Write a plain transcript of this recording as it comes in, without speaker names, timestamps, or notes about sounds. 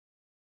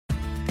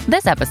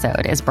This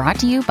episode is brought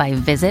to you by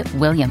Visit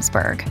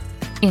Williamsburg.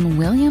 In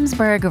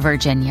Williamsburg,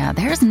 Virginia,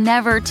 there's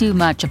never too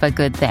much of a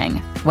good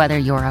thing. Whether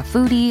you're a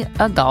foodie,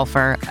 a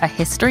golfer, a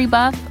history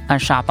buff, a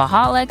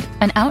shopaholic,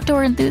 an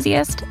outdoor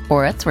enthusiast,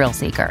 or a thrill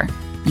seeker,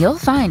 you'll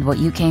find what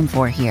you came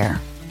for here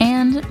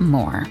and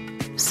more.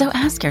 So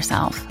ask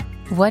yourself,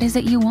 what is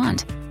it you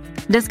want?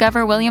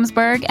 Discover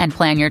Williamsburg and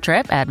plan your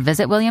trip at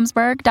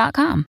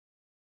visitwilliamsburg.com.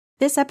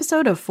 This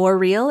episode of For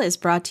Real is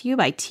brought to you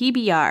by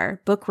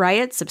TBR, Book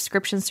Riot's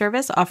subscription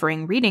service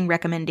offering reading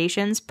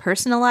recommendations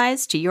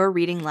personalized to your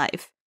reading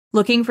life.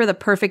 Looking for the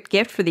perfect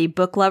gift for the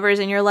book lovers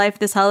in your life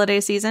this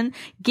holiday season?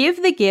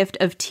 Give the gift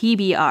of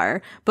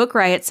TBR, Book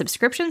Riot's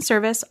subscription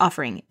service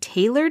offering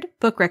tailored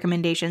book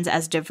recommendations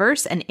as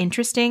diverse and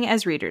interesting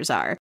as readers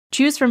are.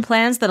 Choose from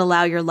plans that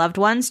allow your loved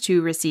ones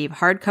to receive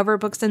hardcover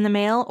books in the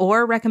mail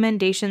or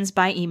recommendations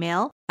by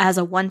email as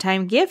a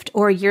one-time gift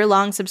or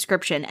year-long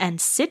subscription,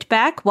 and sit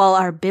back while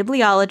our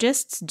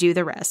bibliologists do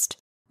the rest.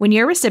 When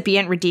your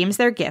recipient redeems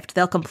their gift,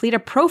 they'll complete a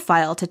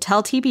profile to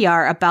tell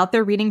TBR about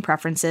their reading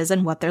preferences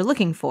and what they're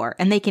looking for,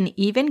 and they can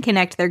even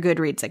connect their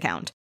Goodreads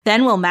account.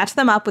 Then we'll match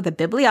them up with a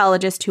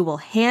bibliologist who will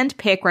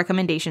hand-pick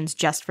recommendations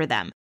just for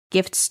them.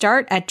 Gifts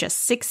start at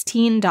just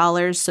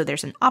 $16, so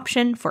there's an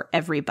option for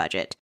every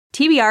budget.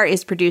 TBR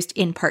is produced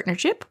in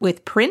partnership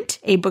with Print,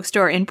 a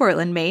bookstore in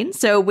Portland, Maine,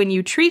 so when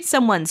you treat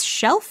someone's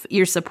shelf,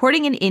 you're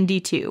supporting an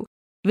indie too.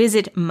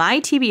 Visit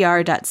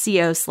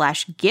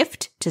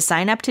mytbr.co/gift to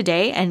sign up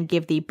today and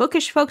give the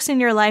bookish folks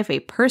in your life a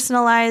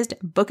personalized,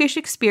 bookish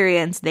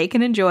experience they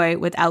can enjoy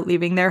without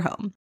leaving their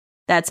home.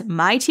 That's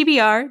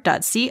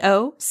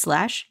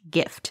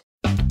mytbr.co/gift.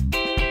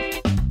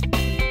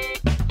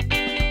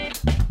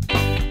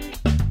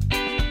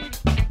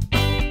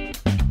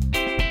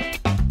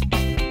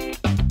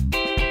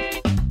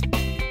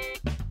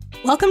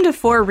 Welcome to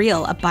For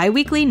Real, a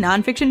bi-weekly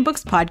nonfiction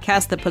books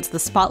podcast that puts the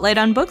spotlight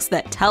on books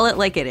that tell it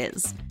like it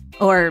is.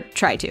 Or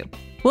try to.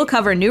 We'll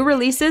cover new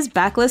releases,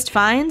 backlist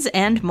finds,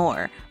 and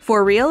more.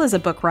 For Real is a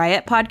Book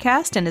Riot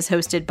podcast and is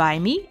hosted by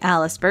me,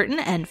 Alice Burton,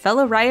 and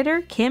fellow rioter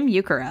Kim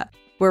Ukura.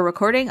 We're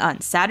recording on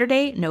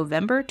Saturday,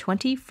 November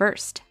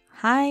 21st.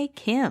 Hi,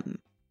 Kim.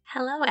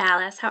 Hello,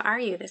 Alice. How are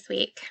you this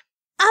week?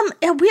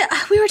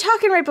 We were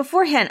talking right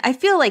beforehand. I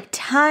feel like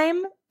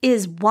time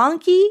is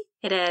wonky.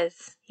 It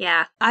is,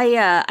 yeah.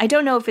 I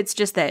don't know if it's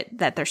just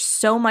that there's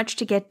so much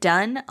to get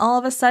done all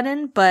of a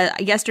sudden,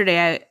 but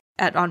yesterday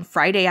on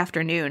Friday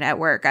afternoon at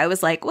work, I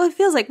was like, well, it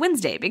feels like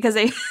Wednesday because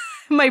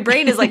my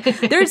brain is like,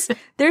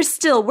 there's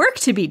still work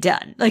to be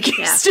done. Like,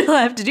 you still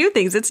have to do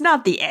things. It's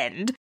not the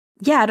end.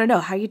 Yeah, I don't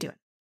know. How are you doing?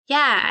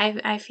 Yeah,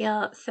 I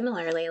feel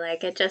similarly.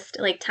 Like, it just,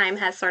 like, time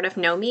has sort of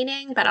no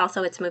meaning, but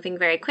also it's moving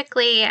very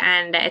quickly,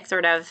 and it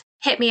sort of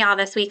hit me all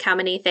this week how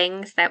many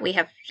things that we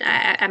have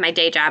at my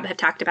day job have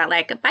talked about,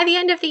 like, by the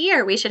end of the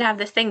year, we should have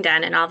this thing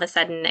done, and all of a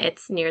sudden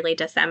it's nearly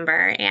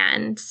December,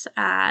 and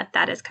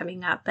that is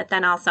coming up. But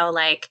then also,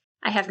 like,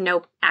 I have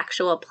no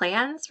actual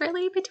plans,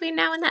 really, between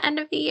now and the end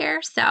of the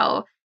year.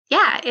 So,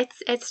 yeah,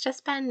 it's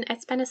been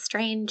a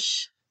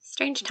strange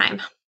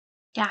time.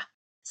 Yeah.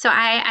 So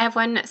I have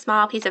one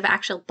small piece of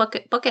actual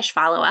bookish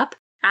follow-up.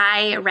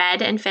 I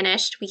read and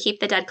finished We Keep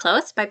the Dead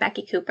Close by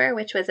Becky Cooper,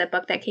 which was a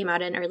book that came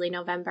out in early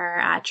November,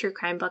 a true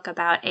crime book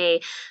about a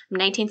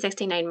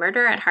 1969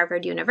 murder at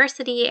Harvard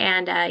University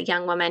and a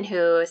young woman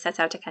who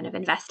sets out to kind of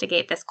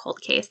investigate this cold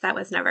case that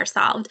was never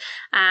solved.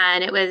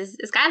 And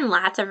it's gotten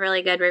lots of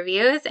really good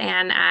reviews,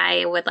 and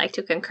I would like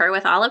to concur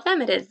with all of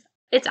them.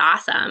 It's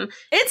awesome.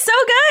 It's so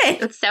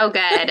good. It's so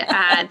good.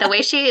 The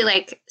way she,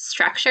 like,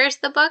 structures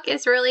the book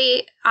is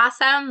really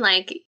awesome.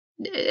 Like,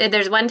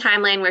 there's one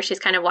timeline where she's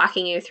kind of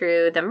walking you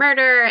through the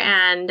murder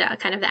and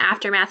kind of the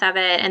aftermath of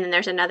it. And then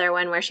there's another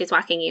one where she's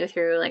walking you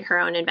through, like, her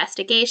own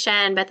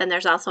investigation. But then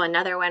there's also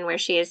another one where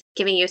she's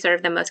giving you sort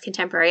of the most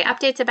contemporary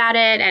updates about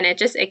it. And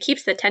it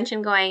keeps the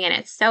tension going, and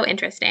it's so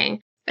interesting.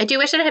 I do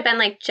wish it had been,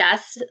 like,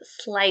 just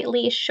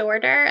slightly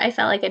shorter. I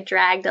felt like it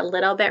dragged a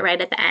little bit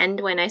right at the end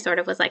when I sort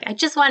of was like, I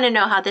just want to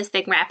know how this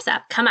thing wraps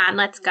up. Come on,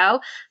 let's go.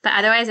 But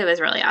otherwise, it was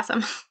really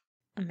awesome.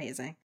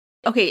 Amazing.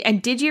 Okay,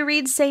 and did you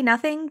read Say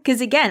Nothing? Because,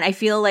 again, I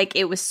feel like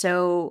it was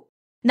so,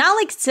 not,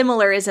 like,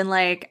 similar as in,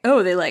 like,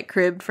 oh, they, like,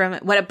 cribbed from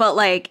it, but,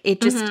 like,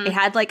 it just, it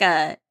had, like,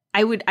 I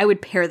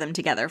would pair them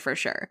together for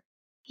sure.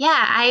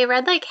 Yeah, I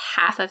read like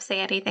half of Say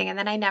Anything, and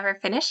then I never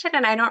finished it,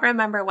 and I don't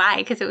remember why,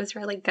 because it was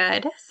really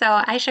good. So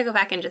I should go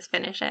back and just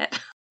finish it.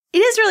 It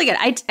is really good.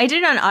 I did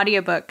it on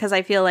audiobook because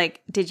I feel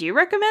like, did you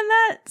recommend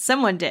that?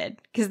 Someone did,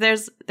 because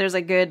there's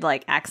a good,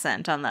 like,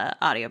 accent on the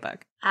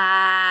audiobook.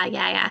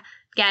 Yeah,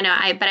 no,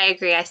 but I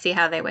agree. I see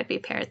how they would be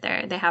paired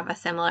there. They have a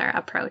similar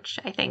approach,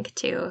 I think,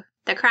 to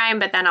the crime,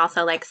 but then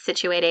also, like,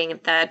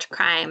 situating the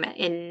crime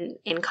in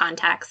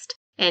context.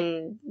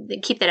 And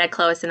Keep the Dead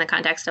Close in the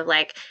context of,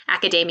 like,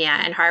 academia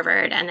and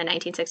Harvard and the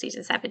 1960s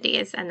and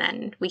 70s. And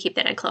then We Keep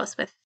the Dead Close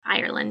with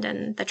Ireland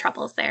and the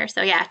troubles there.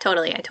 So, yeah,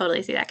 totally. I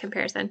totally see that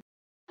comparison.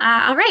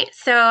 All right.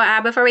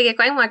 So before we get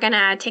going, we're going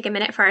to take a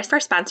minute for our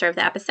first sponsor of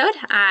the episode.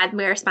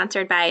 We're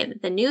sponsored by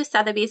the new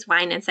Sotheby's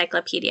Wine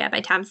Encyclopedia by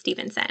Tom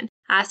Stevenson.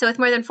 So with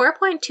more than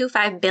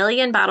 4.25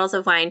 billion bottles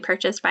of wine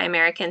purchased by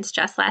Americans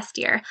just last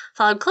year,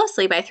 followed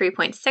closely by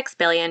 3.6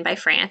 billion by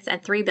France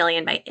and 3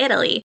 billion by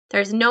Italy,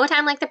 there's no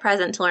time like the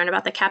present to learn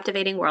about the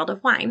captivating world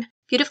of wine.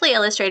 Beautifully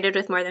illustrated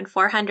with more than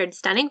 400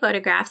 stunning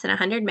photographs and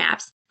 100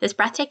 maps, this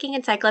breathtaking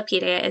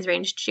encyclopedia is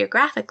ranged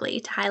geographically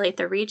to highlight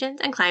the regions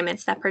and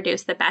climates that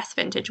produce the best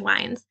vintage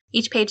wines.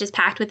 Each page is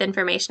packed with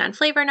information on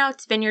flavor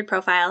notes, vineyard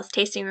profiles,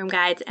 tasting room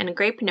guides, and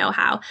grape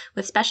know-how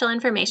with special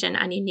information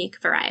on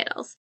unique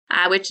varietals.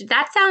 Which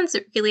that sounds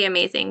really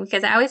amazing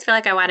because I always feel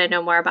like I want to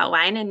know more about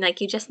wine and like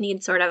you just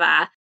need sort of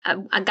a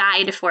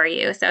guide for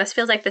you. So it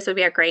feels like this would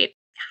be a great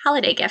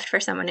holiday gift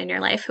for someone in your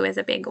life who is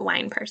a big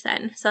wine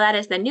person. So that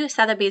is the new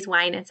Sotheby's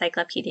Wine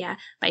Encyclopedia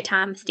by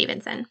Tom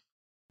Stevenson.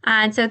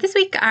 And so this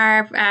week,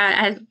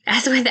 as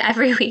with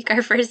every week,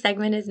 our first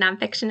segment is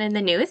nonfiction in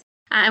the news.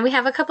 And we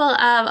have a couple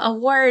of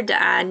award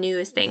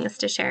news things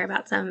to share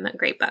about some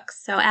great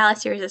books. So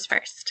Alice, yours is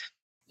first.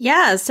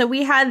 Yeah, so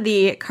we had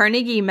the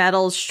Carnegie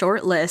Medal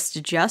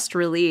shortlist just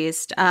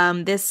released.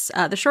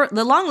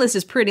 The long list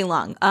is pretty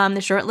long. The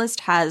shortlist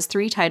has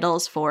 3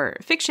 titles for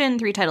fiction,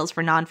 3 titles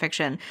for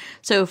nonfiction.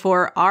 So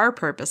for our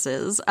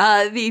purposes,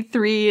 the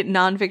 3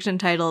 nonfiction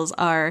titles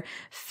are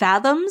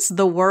Fathoms: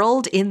 The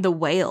World in the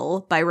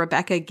Whale by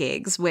Rebecca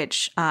Giggs,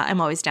 which I'm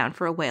always down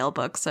for a whale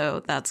book,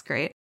 so that's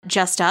great.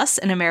 Just Us,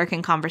 An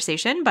American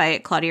Conversation by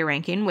Claudia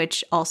Rankine,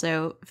 which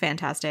also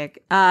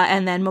fantastic.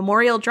 And then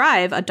Memorial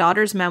Drive, A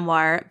Daughter's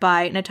Memoir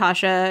by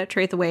Natasha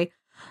Trethewey.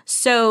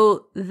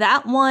 So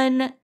that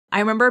one I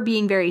remember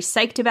being very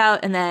psyched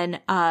about, and then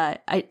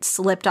it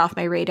slipped off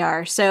my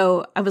radar.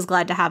 So I was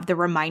glad to have the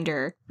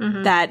reminder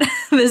that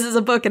this is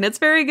a book and it's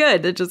very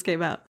good. It just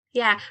came out.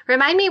 Yeah.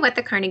 Remind me what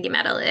the Carnegie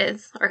Medal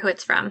is or who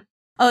it's from.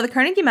 Oh, the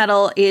Carnegie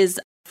Medal is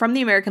from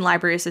the American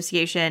Library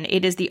Association.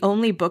 It is the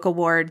only book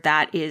award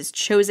that is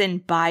chosen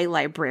by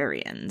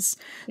librarians.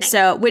 Nice.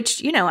 So,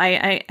 which, you know,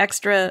 I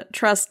extra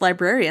trust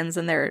librarians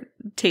and their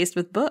taste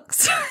with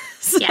books.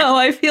 So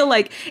I feel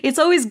like it's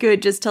always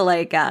good just to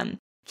like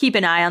keep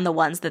an eye on the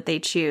ones that they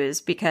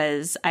choose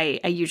because I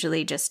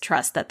usually just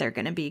trust that they're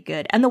going to be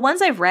good. And the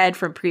ones I've read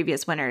from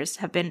previous winners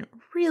have been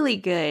really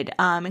good,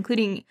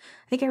 including,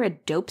 I think I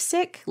read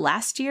Dopesick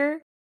last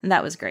year, and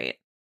that was great.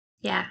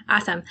 Yeah,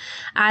 awesome.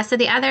 So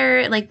the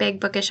other like big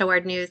bookish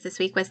award news this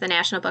week was the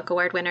National Book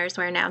Award winners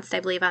were announced,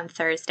 I believe, on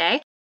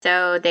Thursday.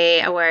 So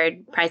they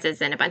award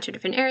prizes in a bunch of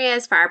different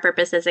areas. For our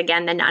purposes,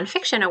 again, the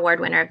nonfiction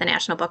award winner of the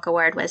National Book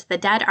Award was The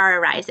Dead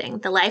Are Arising,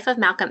 The Life of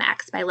Malcolm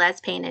X by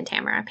Les Payne and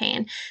Tamara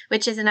Payne,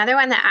 which is another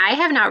one that I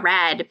have not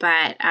read,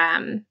 but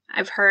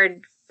I've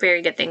heard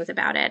very good things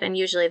about it. And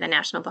usually the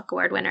National Book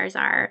Award winners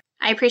I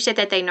appreciate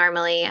that they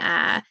normally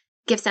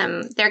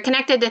they're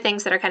connected to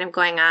things that are kind of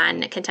going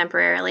on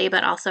contemporarily,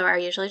 but also are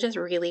usually just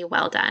really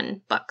well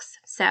done books.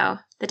 So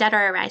The Dead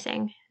Are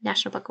Arising,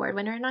 National Book Award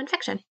winner in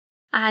nonfiction.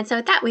 And so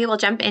with that, we will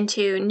jump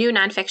into new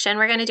nonfiction.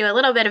 We're going to do a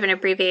little bit of an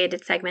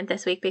abbreviated segment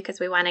this week because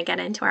we want to get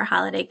into our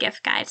holiday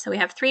gift guide. So we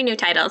have 3 new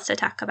titles to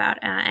talk about.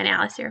 And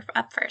Alice, you're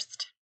up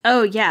first.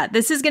 Oh, yeah.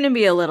 This is going to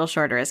be a little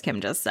shorter, as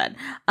Kim just said.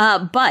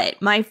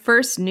 But my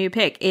first new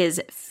pick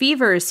is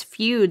Fevers,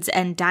 Feuds,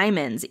 and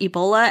Diamonds,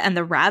 Ebola and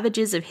the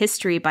Ravages of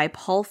History by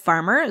Paul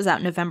Farmer. It was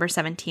out November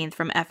 17th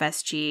from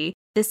FSG.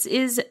 This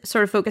is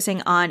sort of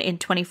focusing on, in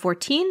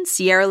 2014,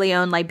 Sierra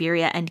Leone,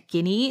 Liberia, and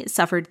Guinea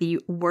suffered the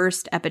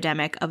worst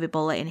epidemic of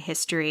Ebola in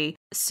history.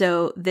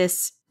 So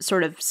this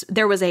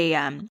there was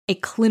a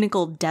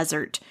clinical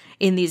desert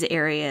in these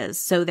areas.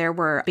 So there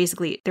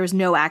was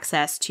no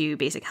access to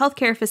basic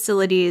healthcare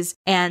facilities.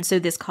 And so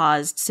this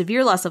caused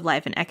severe loss of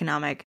life and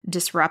economic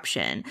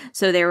disruption.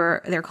 So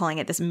they're calling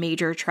it this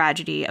major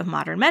tragedy of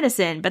modern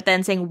medicine, but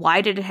then saying,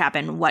 why did it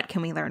happen? What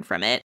can we learn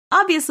from it?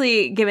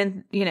 Obviously,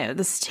 given,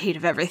 the state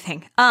of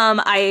everything,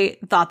 I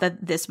thought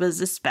that this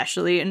was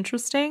especially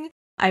interesting.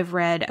 I've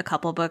read a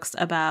couple books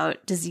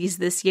about disease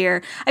this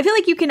year. I feel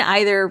like you can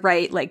either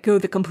go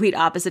the complete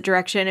opposite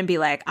direction and be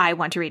like, I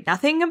want to read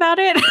nothing about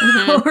it,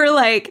 or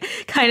like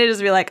kind of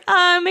just be like,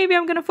 maybe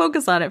I'm going to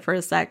focus on it for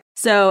a sec.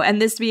 So,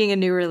 and this being a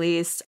new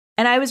release,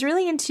 and I was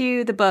really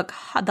into the book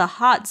The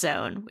Hot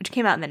Zone, which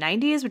came out in the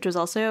 90s, which was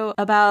also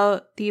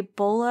about the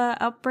Ebola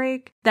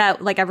outbreak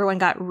that like everyone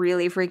got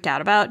really freaked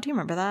out about. Do you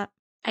remember that?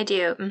 I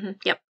do. Mm-hmm.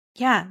 Yep.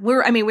 Yeah, we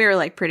were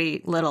like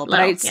pretty little, but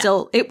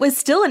it was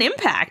still an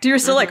impact. You're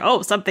still like,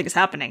 oh, something's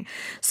happening.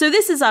 So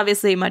this is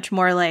obviously much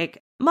more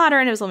like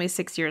modern. It was only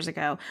 6 years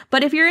ago.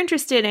 But if you're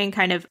interested in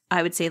kind of,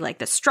 I would say like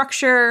the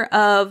structure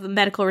of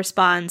medical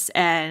response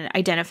and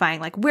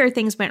identifying like where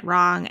things went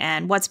wrong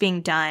and what's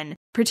being done,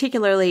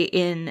 particularly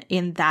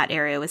in that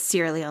area with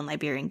Sierra Leone,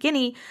 Liberia, and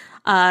Guinea,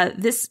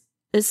 this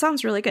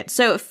sounds really good.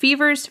 So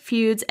Fevers,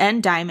 Feuds,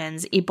 and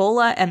Diamonds,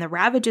 Ebola and the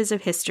Ravages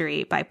of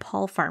History by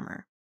Paul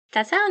Farmer.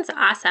 That sounds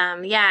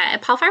awesome. Yeah,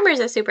 Paul Farmer is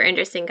a super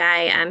interesting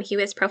guy. He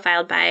was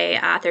profiled by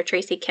author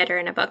Tracy Kidder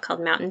in a book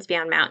called Mountains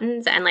Beyond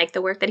Mountains, and like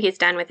the work that he's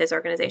done with his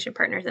organization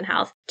Partners in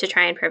Health to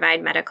try and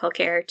provide medical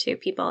care to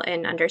people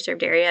in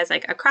underserved areas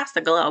like across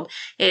the globe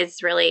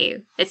is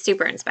really, it's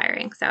super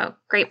inspiring. So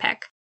great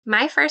pick.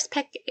 My first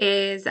pick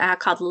is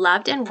called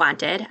Loved and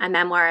Wanted, a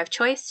memoir of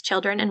choice,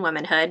 children, and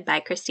womanhood by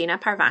Christina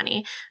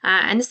Parvani.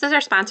 And this was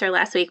our sponsor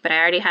last week, but I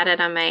already had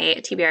it on my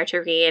TBR to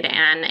read,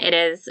 and it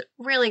is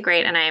really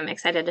great, and I am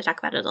excited to talk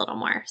about it a little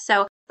more.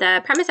 So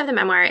the premise of the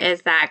memoir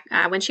is that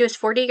when she was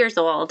 40 years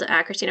old,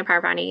 Christina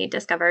Parvani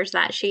discovers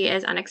that she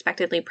is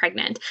unexpectedly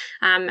pregnant.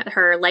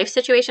 Her life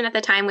situation at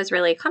the time was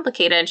really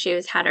complicated.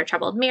 She had a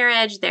troubled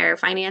marriage. Their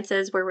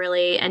finances were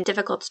really in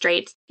difficult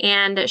straits.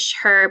 And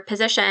her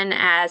position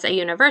as a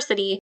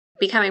university,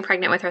 becoming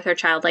pregnant with her third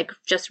child, like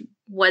just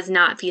was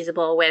not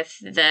feasible with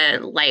the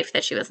life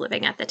that she was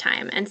living at the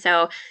time. And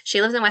so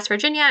she lives in West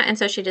Virginia. And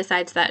so she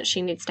decides that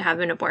she needs to have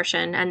an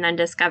abortion and then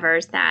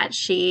discovers that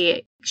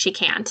she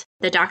can't.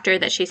 The doctor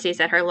that she sees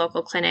at her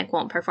local clinic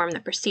won't perform the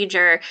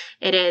procedure.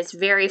 It is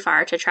very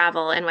far to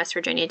travel in West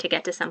Virginia to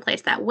get to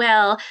someplace that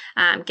will.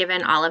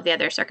 Given all of the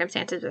other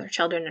circumstances with her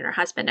children and her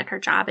husband and her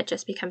job, it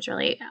just becomes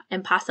really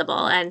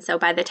impossible. And so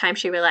by the time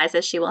she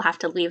realizes she will have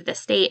to leave the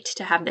state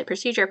to have the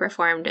procedure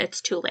performed, it's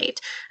too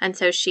late. And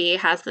so she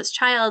has this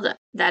child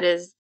that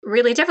is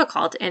really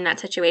difficult in that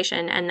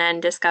situation, and then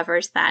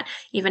discovers that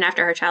even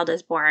after her child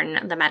is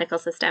born, the medical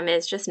system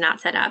is just not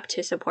set up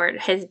to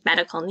support his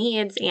medical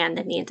needs and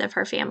the needs of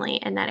her family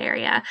in that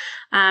area.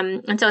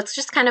 And so it's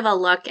just kind of a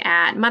look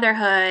at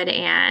motherhood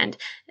and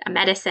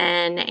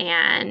medicine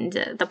and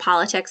the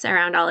politics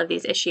around all of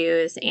these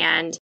issues.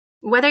 And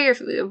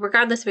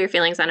regardless of your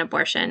feelings on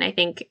abortion, I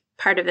think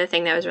part of the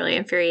thing that was really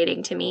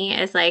infuriating to me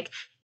is like,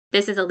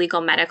 this is a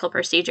legal medical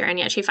procedure, and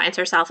yet she finds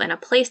herself in a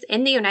place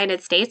in the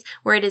United States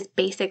where it is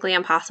basically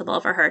impossible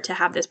for her to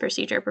have this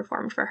procedure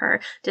performed for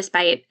her,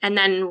 and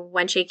then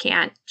when she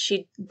can't,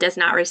 she does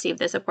not receive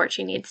the support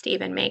she needs to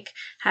even make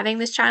having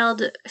this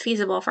child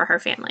feasible for her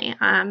family.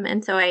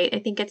 And so I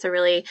think it's a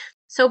really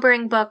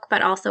sobering book,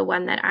 but also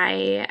one that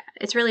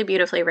it's really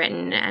beautifully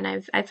written, and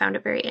I've found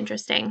it very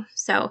interesting.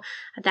 So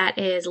that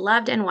is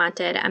Loved and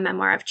Wanted, a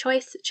memoir of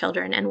choice,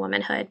 children, and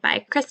womanhood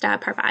by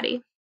Krista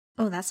Parvati.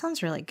 Oh, that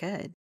sounds really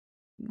good.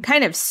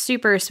 Kind of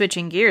super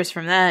switching gears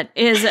from that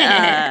is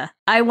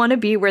I Want to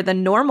Be Where the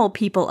Normal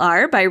People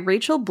Are by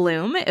Rachel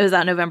Bloom. It was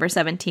out November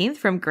 17th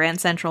from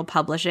Grand Central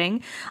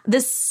Publishing. The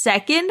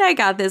second I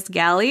got this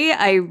galley,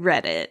 I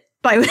read it.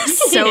 I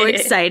was so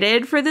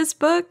excited for this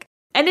book.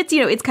 And it's,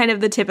 it's kind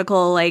of the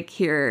typical, like,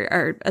 here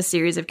are a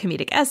series of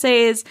comedic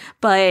essays,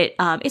 but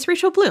it's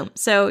Rachel Bloom.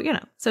 So,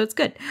 so it's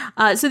good.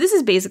 So this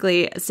is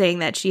basically saying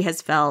that she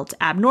has felt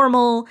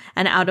abnormal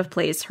and out of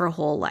place her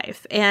whole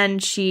life.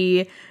 And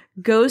she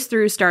goes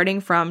through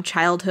starting from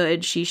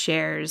childhood. She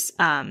shares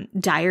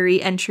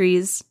diary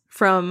entries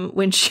from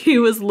when she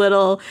was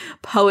little,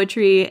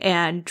 poetry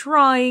and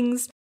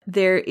drawings.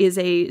 There is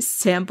a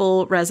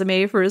sample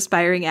resume for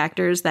aspiring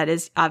actors that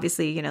is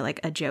obviously, like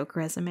a joke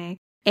resume.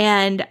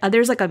 And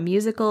there's like a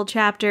musical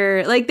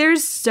chapter. Like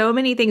there's so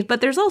many things,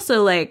 but there's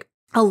also like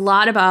a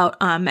lot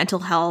about mental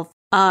health,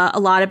 a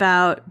lot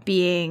about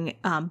being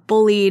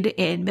bullied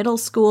in middle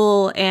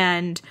school,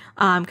 and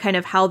kind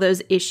of how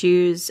those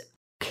issues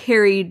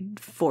carried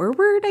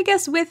forward, I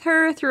guess, with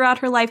her throughout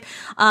her life.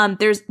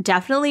 There's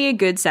definitely a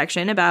good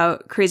section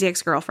about Crazy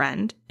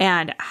Ex-Girlfriend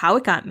and how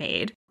it got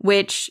made,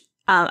 which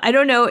I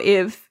don't know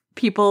if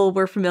people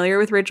were familiar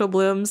with Rachel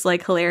Bloom's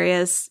like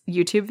hilarious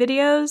YouTube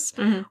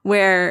videos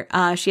where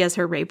she has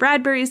her Ray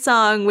Bradbury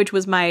song, which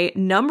was my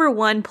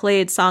 #1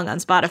 played song on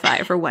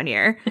Spotify for 1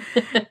 year.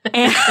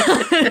 And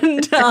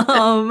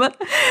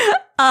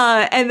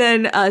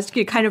then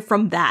kind of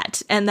from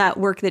that and that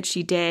work that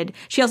she did,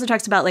 she also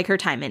talks about like her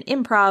time in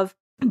improv,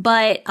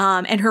 but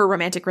and her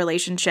romantic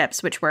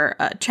relationships, which were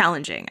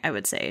challenging, I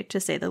would say, to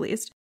say the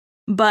least.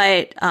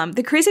 But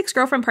the Crazy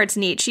Ex-Girlfriend part's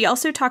neat. She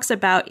also talks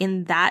about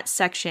in that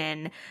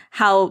section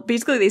how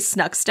basically they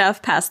snuck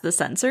stuff past the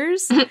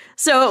censors.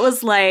 So it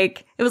was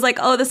like,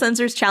 oh, the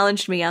censors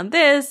challenged me on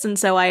this, and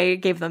so I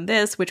gave them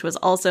this, which was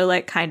also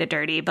like kind of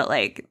dirty, but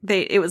like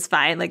it was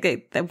fine. Like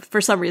they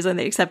for some reason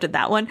they accepted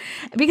that one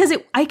because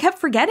I kept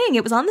forgetting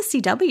it was on the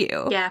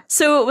CW. Yeah.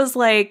 So it was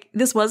like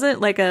this wasn't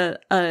like a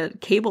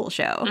cable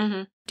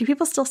show. Do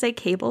people still say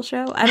cable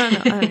show? I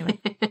don't know.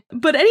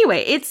 But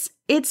anyway,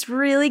 it's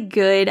really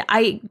good.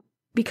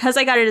 Because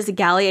I got it as a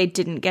galley, I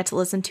didn't get to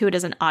listen to it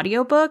as an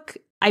audiobook.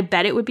 I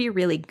bet it would be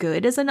really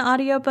good as an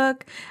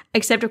audiobook,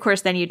 except of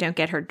course then you don't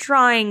get her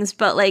drawings,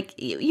 but like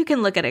you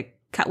can look at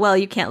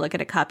you can't look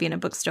at a copy in a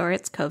bookstore,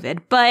 it's COVID,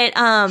 but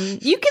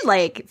you can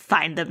like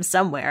find them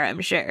somewhere,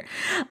 I'm sure.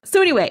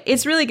 So anyway,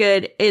 it's really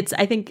good.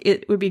 I think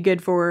it would be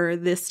good for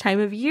this time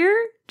of year,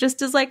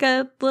 just as like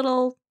a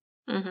little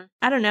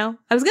I don't know.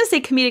 I was going to say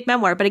comedic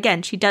memoir, but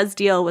again, she does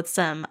deal with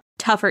some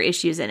tougher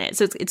issues in it.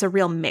 So it's a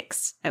real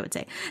mix, I would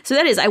say. So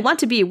that is I Want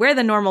to Be Where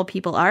the Normal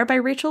People Are by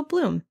Rachel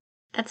Bloom.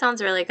 That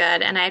sounds really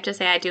good. And I have to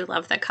say, I do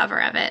love the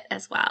cover of it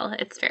as well.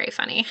 It's very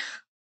funny.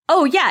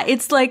 Oh, yeah.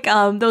 It's like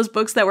those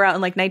books that were out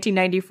in like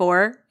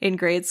 1994 in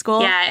grade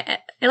school. Yeah,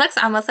 it looks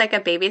almost like a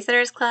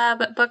Babysitter's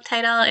Club book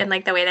title in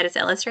like the way that it's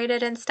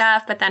illustrated and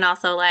stuff. But then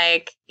also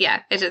like,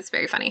 yeah, it's just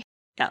very funny.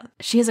 Yeah.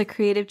 She is a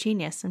creative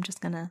genius. I'm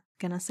just gonna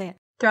say it.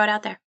 Throw it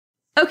out there.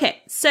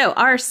 Okay, so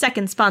our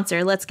second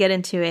sponsor, let's get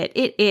into it.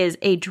 It is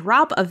A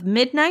Drop of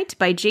Midnight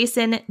by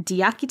Jason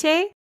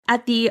Diakite.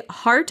 At the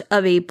heart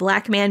of a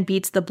black man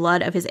beats the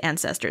blood of his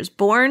ancestors.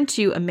 Born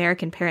to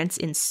American parents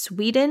in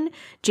Sweden,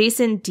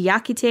 Jason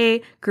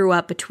Diakite grew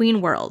up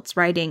between worlds,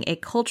 riding a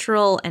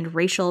cultural and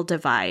racial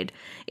divide.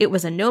 It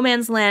was a no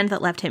man's land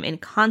that left him in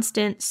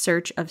constant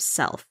search of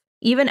self.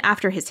 Even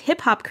after his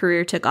hip-hop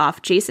career took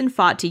off, Jason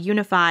fought to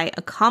unify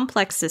a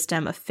complex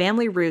system of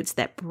family roots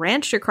that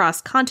branched across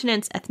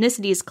continents,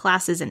 ethnicities,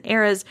 classes, and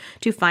eras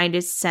to find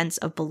his sense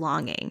of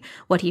belonging.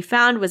 What he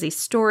found was a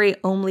story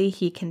only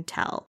he can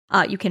tell.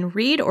 You can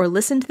read or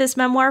listen to this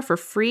memoir for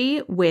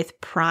free with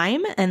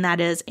Prime, and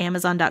that is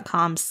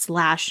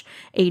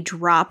Amazon.com/A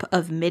Drop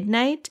of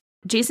Midnight.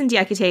 Jason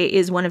Diakite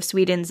is one of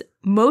Sweden's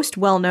most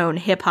well-known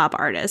hip-hop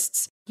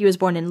artists. He was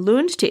born in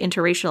Lund to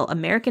interracial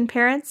American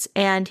parents,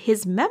 and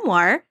his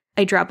memoir,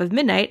 A Drop of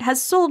Midnight,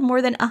 has sold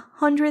more than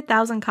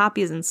 100,000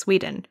 copies in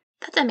Sweden.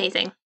 That's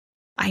amazing.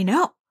 I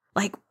know.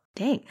 Like,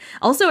 dang.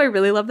 Also, I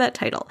really love that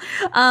title.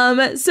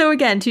 So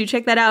again, to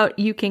check that out,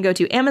 you can go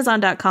to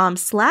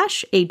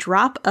Amazon.com/A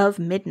Drop of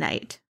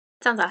Midnight.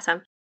 Sounds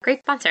awesome.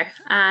 Great sponsor.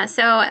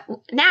 So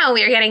now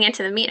we are getting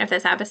into the meat of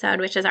this episode,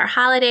 which is our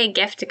holiday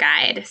gift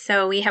guide.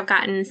 So we have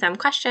gotten some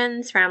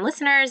questions from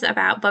listeners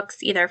about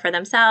books either for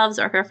themselves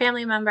or for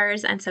family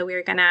members. And so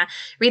we're going to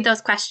read those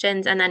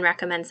questions and then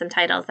recommend some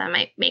titles that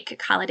might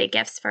make holiday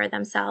gifts for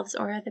themselves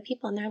or the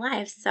people in their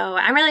lives. So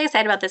I'm really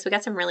excited about this. We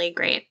got some really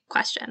great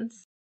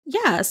questions.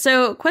 Yeah.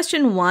 So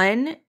question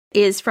 1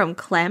 is from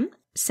Clem,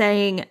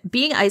 saying,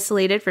 being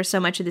isolated for so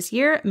much of this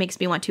year makes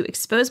me want to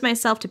expose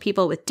myself to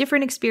people with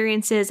different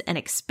experiences and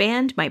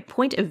expand my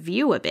point of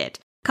view a bit.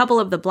 A couple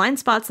of the blind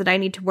spots that I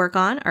need to work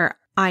on are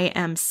I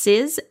am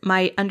cis.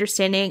 My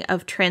understanding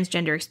of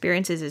transgender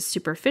experiences is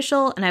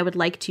superficial, and I would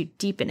like to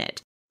deepen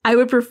it. I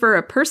would prefer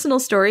a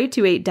personal story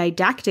to a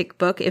didactic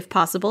book if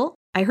possible.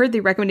 I heard the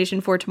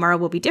recommendation for tomorrow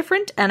will be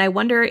different, and I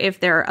wonder if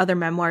there are other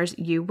memoirs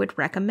you would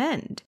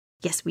recommend.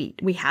 Yes, we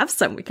have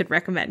some we could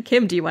recommend.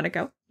 Kim, do you want to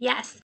go?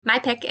 Yes. My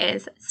pick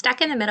is Stuck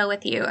in the Middle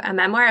with You, a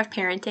memoir of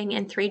parenting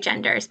in 3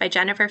 genders by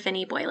Jennifer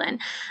Finney Boylan.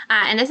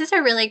 And this is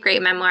a really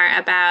great memoir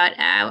about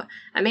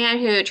a man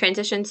who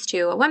transitions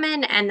to a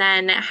woman and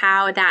then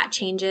how that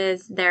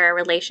changes their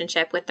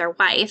relationship with their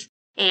wife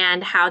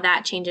and how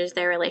that changes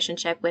their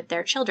relationship with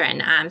their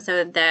children.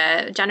 So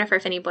the Jennifer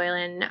Finney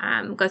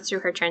Boylan goes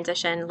through her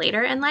transition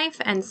later in life,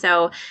 and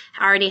so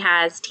already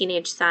has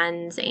teenage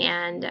sons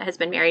and has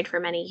been married for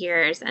many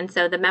years. And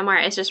so the memoir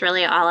is just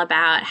really all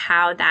about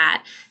how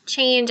that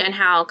change and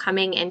how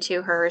coming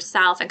into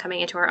herself and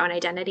coming into her own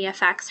identity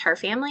affects her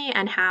family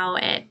and how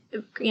it,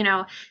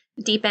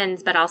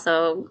 deepens, but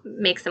also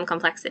makes some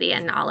complexity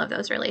in all of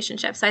those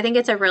relationships. So I think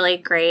it's a really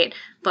great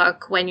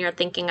book when you're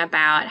thinking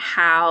about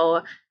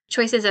how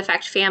choices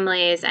affect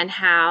families and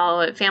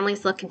how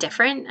families look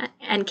different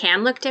and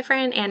can look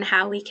different and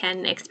how we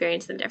can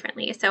experience them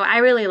differently. So I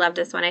really loved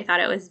this one. I thought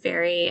it was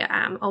very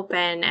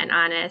open and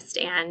honest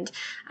and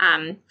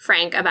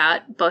frank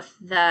about both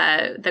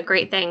the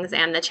great things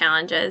and the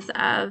challenges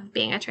of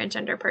being a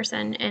transgender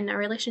person in a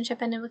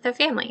relationship and with a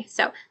family.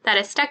 So that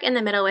is Stuck in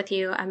the Middle with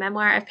You, a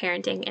memoir of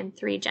parenting in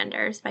 3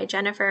 genders by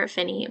Jennifer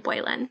Finney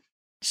Boylan.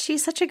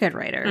 She's such a good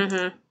writer.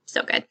 Mm-hmm.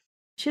 So good.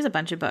 She has a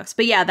bunch of books.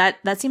 But yeah,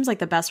 that seems like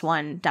the best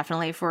one,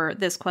 definitely, for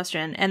this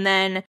question. And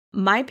then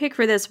my pick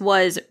for this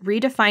was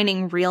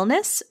Redefining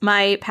Realness,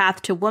 My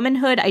Path to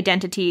Womanhood,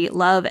 Identity,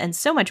 Love, and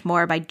So Much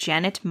More by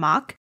Janet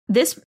Mock.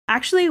 This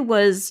actually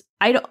was,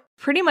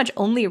 pretty much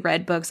only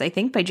read books, I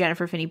think, by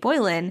Jennifer Finney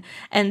Boylan.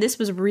 And this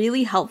was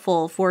really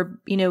helpful for,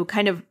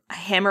 kind of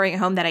hammering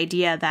home that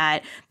idea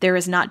that there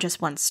is not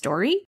just one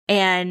story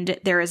and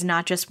there is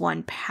not just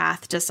one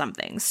path to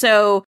something.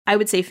 So I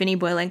would say Finney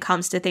Boylan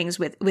comes to things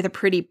with a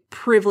pretty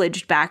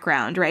privileged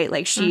background, right?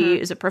 Like she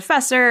is a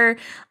professor,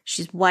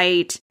 she's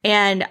white.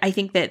 And I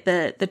think that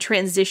the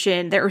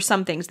transition, there are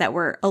some things that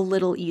were a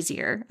little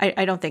easier.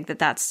 I don't think that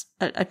that's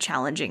a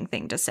challenging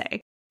thing to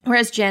say.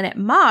 Whereas Janet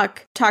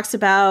Mock talks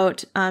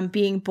about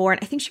being born,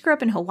 I think she grew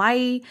up in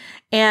Hawaii,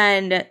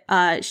 and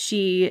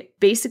she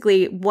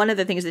basically, one of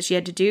the things that she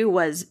had to do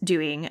was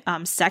doing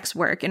sex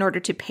work in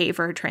order to pay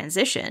for her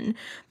transition,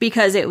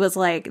 because it was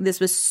like, this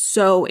was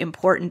so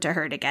important to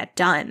her to get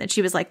done that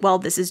she was like, well,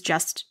 this is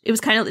just, it's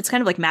kind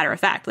of like matter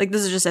of fact, like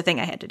this is just a thing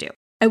I had to do.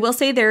 I will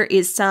say there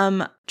is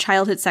some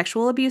childhood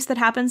sexual abuse that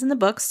happens in the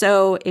book.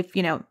 So if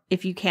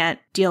you can't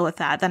deal with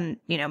that,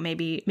 then,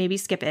 maybe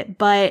skip it.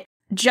 But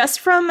just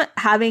from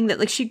having that,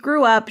 like, she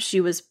grew up,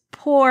 she was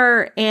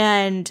poor,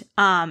 and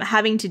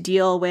having to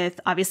deal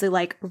with obviously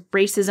like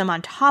racism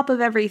on top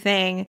of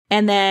everything,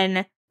 and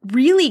then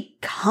really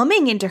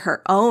coming into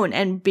her own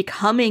and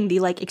becoming the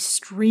like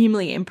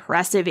extremely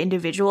impressive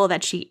individual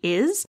that she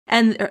is.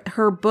 And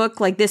her book,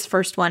 like this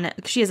first one,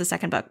 she has a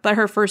second book, but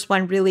her first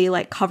one really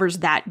like covers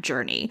that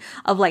journey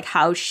of like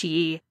how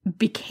she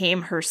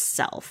became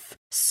herself.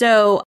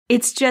 So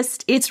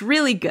it's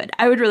really good.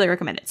 I would really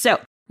recommend it.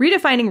 So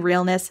Redefining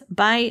Realness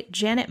by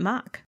Janet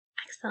Mock.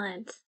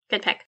 Excellent.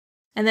 Good pick.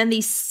 And then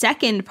the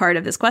second part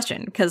of this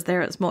question, because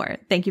there is more,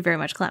 thank you very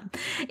much, Clem,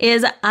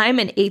 is I'm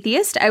an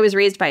atheist. I was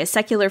raised by a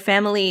secular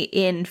family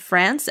in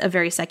France, a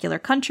very secular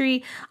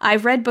country.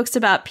 I've read books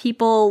about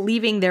people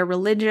leaving their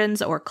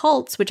religions or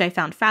cults, which I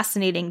found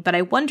fascinating, but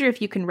I wonder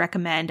if you can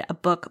recommend a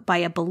book by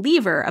a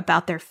believer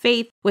about their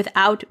faith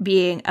without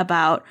being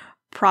about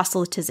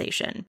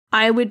proselytization.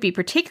 I would be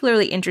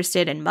particularly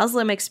interested in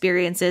Muslim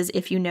experiences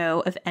if you know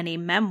of any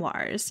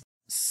memoirs.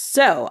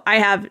 So I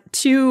have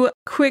two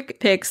quick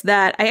picks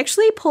that I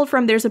actually pulled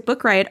from. There's a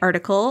Book Riot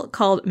article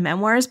called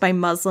Memoirs by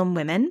Muslim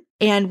Women,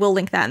 and we'll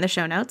link that in the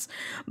show notes.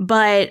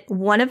 But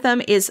one of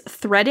them is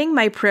Threading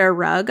My Prayer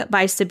Rug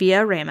by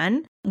Sabia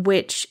Rehman,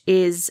 which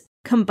is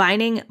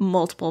combining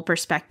multiple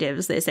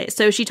perspectives, they say.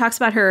 So she talks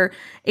about her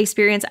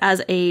experience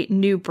as a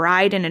new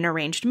bride in an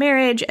arranged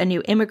marriage, a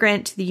new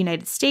immigrant to the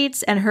United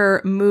States, and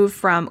her move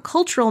from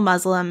cultural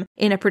Muslim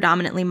in a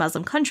predominantly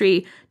Muslim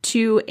country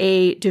to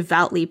a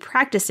devoutly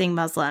practicing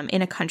Muslim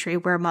in a country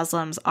where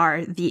Muslims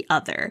are the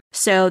other.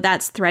 So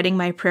that's Threading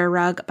My Prayer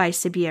Rug by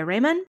Sabia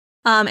Rehman.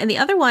 And the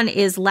other one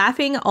is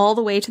Laughing All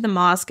the Way to the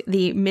Mosque,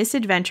 The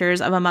Misadventures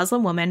of a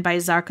Muslim Woman by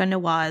Zarqa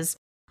Nawaz.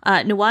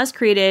 Nawaz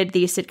created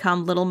the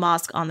sitcom Little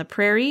Mosque on the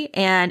Prairie,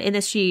 and in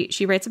this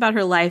she writes about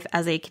her life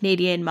as a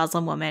Canadian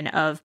Muslim woman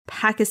of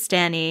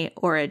Pakistani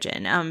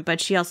origin.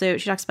 But she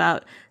talks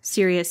about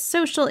serious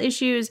social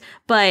issues,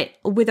 but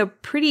with a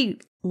pretty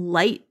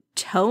light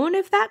tone,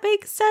 if that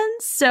makes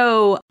sense.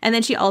 So, and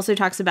then she also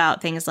talks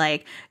about things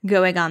like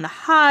going on the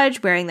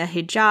Hajj, wearing the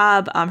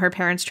hijab, her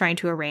parents trying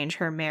to arrange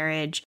her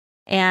marriage.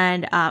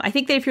 And I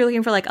think that if you're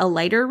looking for like a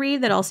lighter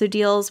read that also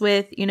deals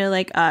with,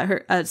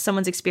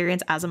 someone's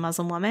experience as a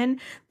Muslim woman,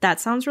 that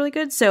sounds really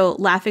good. So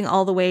Laughing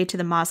All the Way to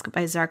the Mosque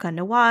by Zarqa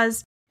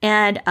Nawaz.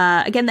 And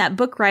again, that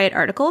Book Riot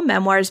article,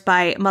 Memoirs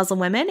by Muslim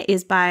Women,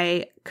 is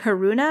by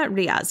Karuna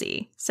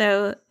Riazi.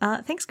 So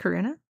thanks,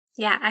 Karuna.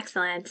 Yeah,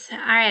 excellent. All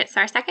right.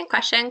 So our second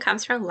question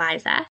comes from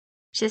Liza.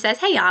 She says,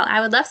 hey, y'all, I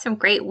would love some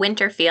great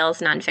winter feels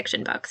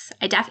nonfiction books.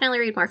 I definitely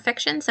read more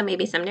fiction, so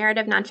maybe some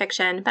narrative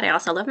nonfiction, but I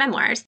also love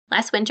memoirs.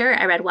 Last winter,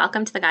 I read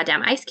Welcome to the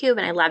Goddamn Ice Cube,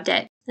 and I loved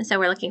it. And so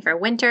we're looking for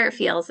winter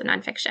feels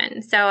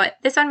nonfiction. So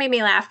this one made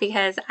me laugh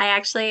because I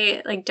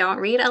actually don't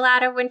read a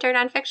lot of winter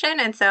nonfiction.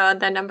 And so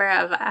the number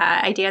of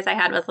ideas I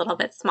had was a little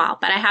bit small,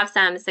 but I have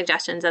some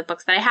suggestions of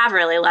books that I have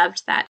really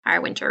loved that are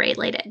winter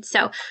related.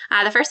 So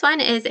the first one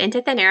is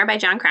Into Thin Air by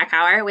Jon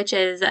Krakauer, which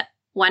is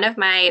one of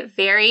my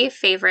very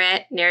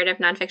favorite narrative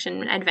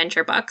nonfiction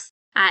adventure books.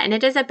 And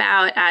it is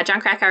about Jon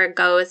Krakauer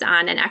goes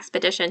on an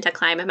expedition to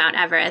climb Mount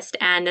Everest,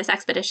 and this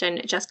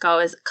expedition just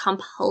goes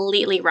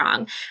completely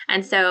wrong.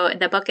 And so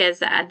the book is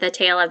the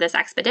tale of this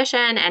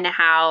expedition and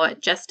how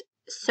just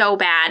so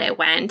bad it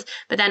went.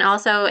 But then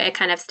also it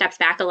kind of steps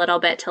back a little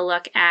bit to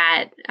look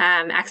at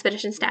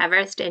expeditions to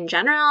Everest in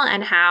general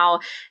and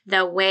how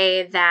the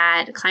way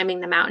that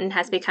climbing the mountain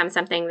has become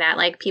something that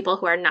people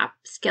who are not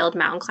skilled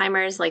mountain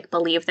climbers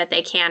believe that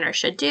they can or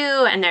should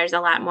do. And there's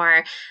a lot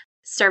more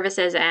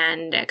services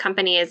and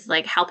companies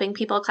helping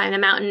people climb the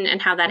mountain,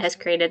 and how that has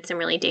created some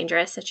really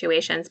dangerous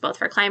situations both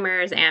for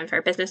climbers and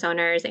for business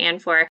owners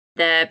and for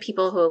the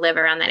people who live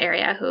around that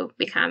area who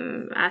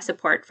become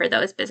support for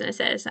those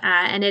businesses.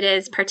 And it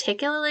is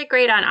particularly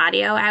great on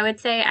audio, I would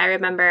say. I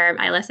remember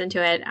I listened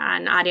to it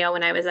on audio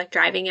when I was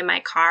driving in my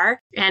car,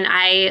 and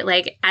I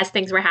as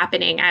things were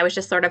happening, I was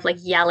just sort of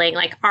yelling,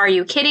 are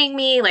you kidding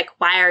me?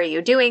 Why are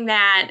you doing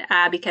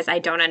that? Because I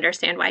don't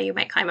understand why you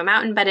might climb a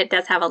mountain, but it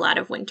does have a lot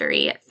of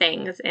wintry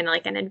things in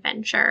an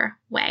adventure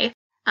way.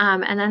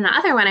 And then the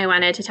other one I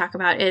wanted to talk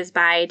about is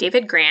by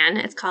David Grann.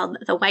 It's called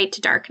The White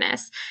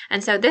Darkness.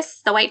 And so The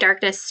White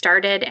Darkness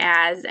started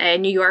as a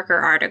New Yorker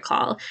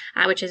article,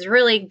 which is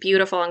really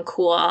beautiful and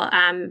cool.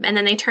 And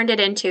then they turned it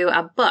into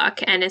a book.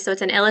 And so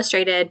it's an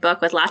illustrated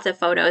book with lots of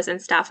photos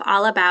and stuff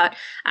all about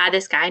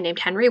this guy named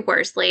Henry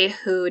Worsley,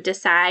 who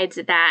decides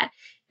that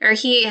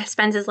he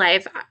spends his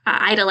life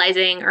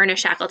idolizing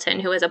Ernest Shackleton,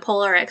 who was a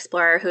polar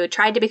explorer who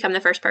tried to become the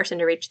first person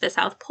to reach the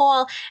South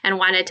Pole and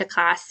wanted to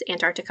cross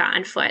Antarctica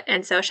on foot.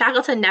 And so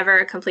Shackleton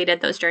never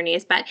completed those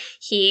journeys, but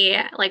he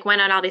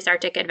went on all these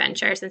Arctic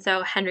adventures. And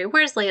so Henry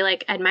Worsley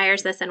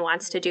admires this and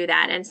wants to do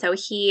that. And so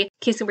he's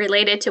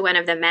related to one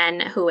of the men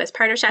who was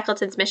part of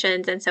Shackleton's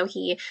missions. And so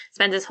he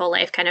spends his whole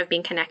life kind of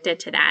being connected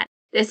to that.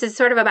 This is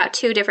sort of about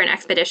two different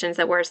expeditions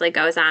that Worsley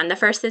goes on. The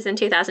first is in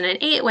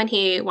 2008 when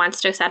he wants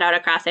to set out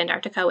across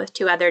Antarctica with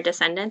two other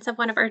descendants of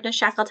one of Ernest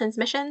Shackleton's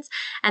missions.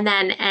 And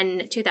then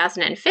in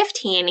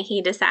 2015,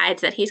 he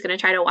decides that he's going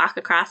to try to walk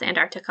across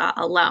Antarctica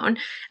alone.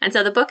 And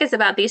so the book is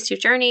about these two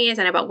journeys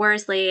and about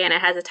Worsley, and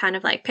it has a ton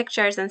of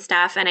pictures and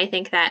stuff. And I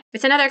think that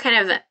it's another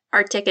kind of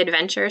Arctic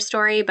adventure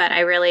story, but I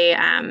really,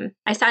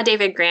 I saw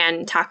David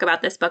Grann talk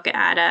about this book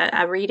at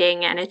a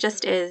reading, and it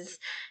just is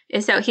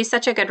so, he's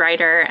such a good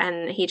writer,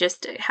 and he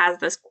just has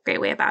this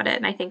great way about it.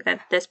 And I think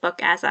that this book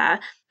as a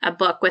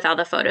book with all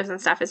the photos and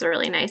stuff is a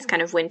really nice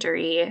kind of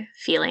wintry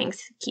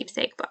feelings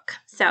keepsake book.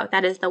 So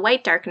that is The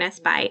White Darkness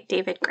by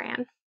David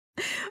Grann.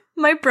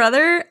 My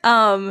brother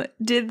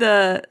did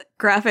the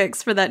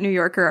graphics for that New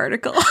Yorker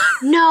article.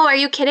 No, are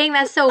you kidding?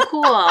 That's so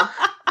cool.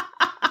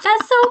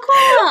 That's so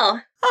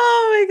cool.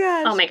 Oh my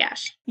gosh. Oh my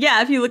gosh.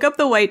 Yeah, if you look up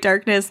The White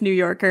Darkness New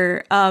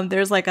Yorker,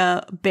 there's like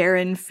a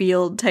barren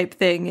field type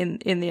thing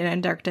in the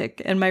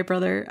Antarctic, and my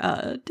brother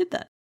did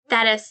that.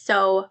 That is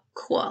so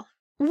cool.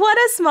 What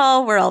a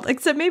small world,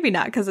 except maybe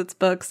not, because it's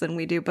books and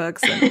we do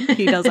books and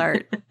he does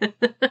art.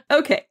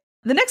 Okay,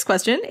 the next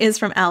question is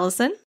from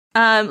Allison.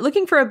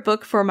 Looking for a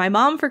book for my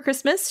mom for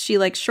Christmas. She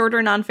likes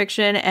shorter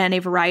nonfiction and a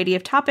variety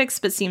of topics,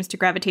 but seems to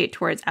gravitate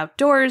towards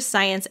outdoors,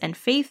 science, and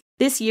faith.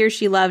 This year,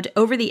 she loved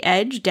Over the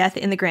Edge, Death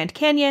in the Grand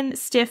Canyon,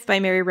 Stiff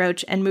by Mary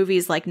Roach, and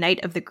movies like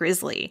Night of the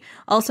Grizzly.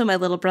 Also, my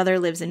little brother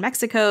lives in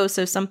Mexico,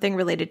 so something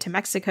related to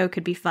Mexico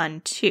could be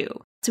fun, too.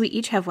 So we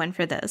each have one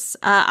for this.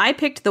 I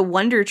picked The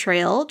Wonder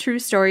Trail, True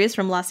Stories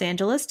from Los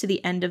Angeles to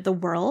the End of the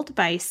World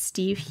by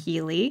Steve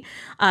Healy.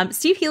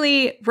 Steve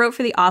Healy wrote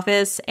for The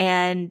Office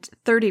and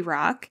 30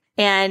 Rock.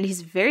 And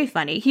he's very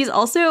funny. He's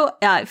also,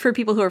 for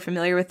people who are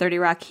familiar with 30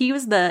 Rock, he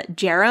was the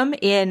Jerem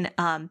in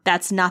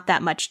That's Not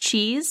That Much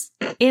Cheese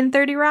in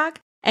 30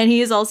 Rock. And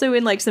he is also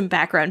in like some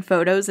background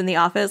photos in The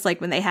Office,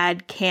 like when they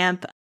had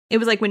camp. It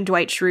was like when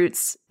Dwight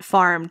Schrute's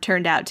farm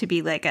turned out to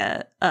be like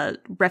a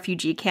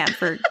refugee camp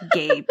for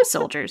gay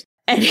soldiers.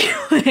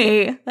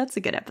 Anyway, that's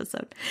a good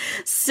episode.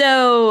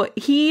 So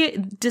he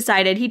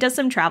decided, he does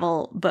some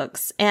travel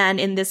books. And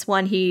in this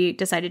one, he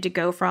decided to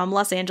go from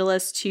Los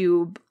Angeles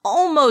to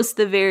almost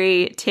the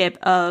very tip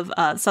of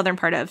southern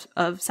part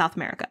of South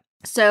America.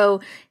 So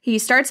he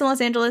starts in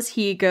Los Angeles,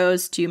 he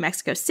goes to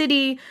Mexico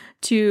City,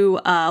 to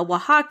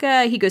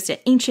Oaxaca, he goes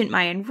to ancient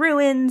Mayan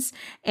ruins,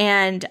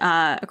 and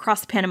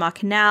across the Panama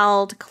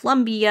Canal to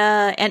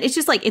Colombia, and it's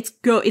just like,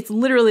 it's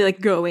literally like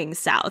going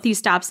south. He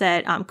stops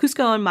at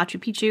Cusco and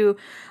Machu Picchu,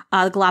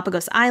 the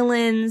Galapagos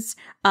Islands,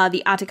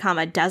 the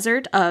Atacama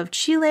Desert of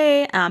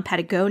Chile,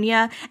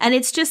 Patagonia, and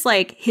it's just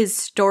like his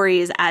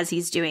stories as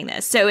he's doing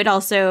this. So it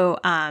also,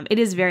 it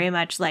is very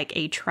much like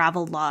a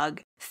travel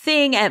log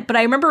thing, but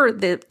I remember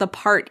the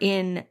part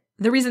in,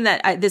 the reason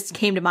that this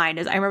came to mind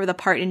is I remember the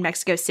part in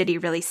Mexico City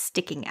really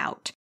sticking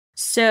out.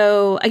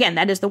 So again,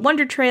 that is The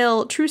Wonder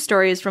Trail, True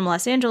Stories from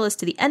Los Angeles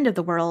to the End of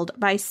the World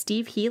by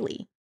Steve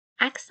Healy.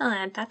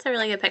 Excellent. That's a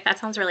really good pick. That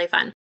sounds really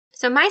fun.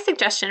 So my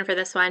suggestion for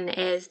this one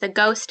is The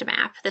Ghost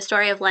Map, the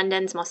story of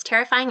London's most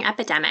terrifying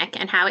epidemic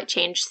and how it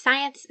changed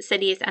science,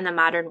 cities, and the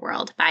modern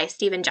world by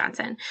Steven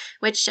Johnson,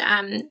 which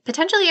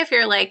potentially if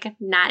you're like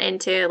not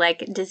into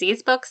like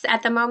disease books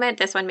at the moment,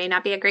 this one may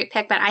not be a great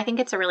pick, but I think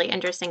it's a really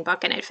interesting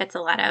book and it fits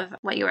a lot of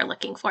what you were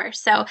looking for.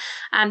 So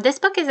this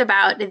book is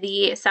about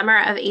the summer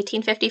of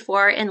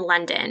 1854 in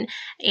London.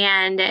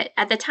 And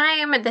at the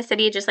time, the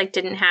city just like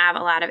didn't have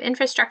a lot of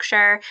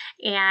infrastructure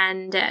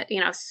and,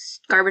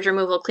 garbage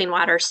removal, clean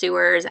water,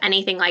 sewers,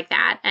 anything like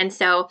that. And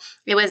so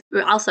it was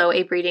also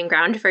a breeding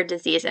ground for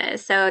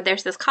diseases. So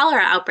there's this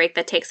cholera outbreak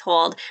that takes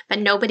hold, but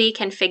nobody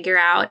can figure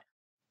out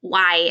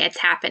why it's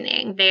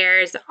happening.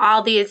 There's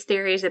all these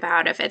theories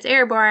about if it's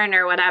airborne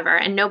or whatever,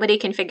 and nobody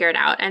can figure it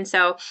out. And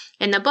so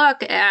in the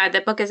book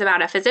is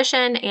about a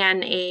physician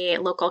and a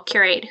local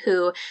curate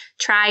who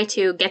try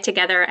to get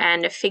together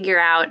and figure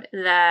out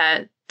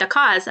the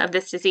cause of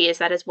this disease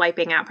that is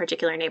wiping out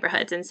particular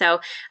neighborhoods. And so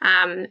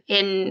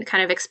in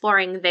kind of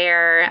exploring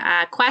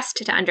their quest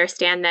to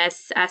understand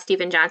this,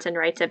 Steven Johnson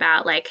writes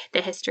about like the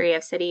history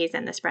of cities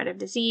and the spread of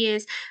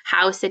disease,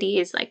 how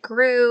cities like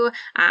grew,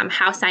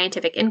 how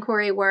scientific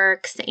inquiry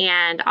works,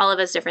 and all of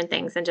those different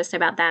things, and just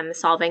about them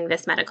solving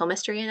this medical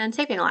mystery and then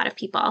saving a lot of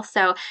people.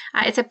 So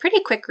it's a pretty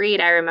quick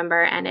read, I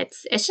remember, and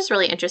it's just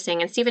really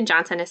interesting. And Steven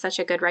Johnson is such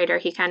a good writer.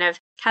 He kind of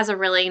has a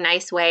really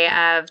nice way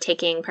of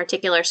taking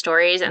particular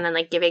stories and then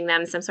like giving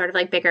them some sort of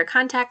like bigger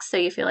context, so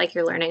you feel like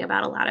you're learning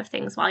about a lot of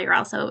things while you're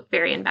also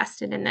very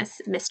invested in this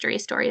mystery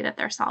story that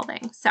they're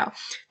solving. So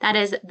that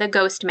is The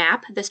Ghost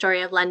Map, the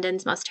story of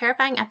London's most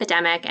terrifying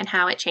epidemic and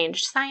how it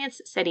changed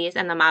science, cities,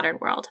 and the modern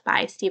world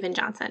by Steven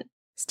Johnson.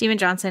 Steven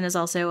Johnson is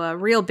also a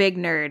real big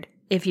nerd.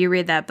 If you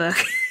read that book,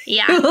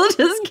 yeah, you'll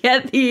just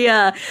get the,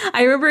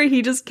 I remember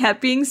he just kept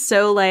being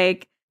so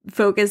like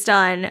focused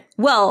on,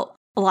 well,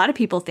 a lot of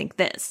people think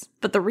this,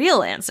 but the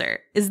real answer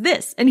is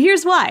this. And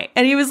here's why.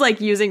 And he was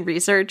like using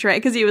research, right?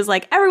 Because he was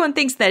like, everyone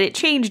thinks that it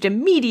changed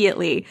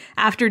immediately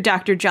after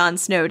Dr. Jon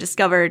Snow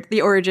discovered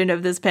the origin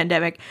of this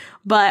pandemic,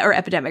 or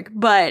epidemic.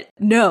 But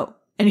no.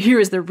 And here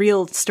is the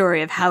real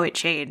story of how it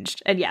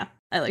changed. And yeah,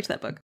 I liked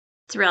that book.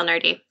 It's real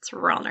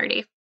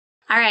nerdy.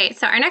 All right,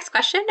 so our next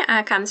question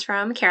comes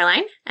from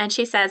Caroline, and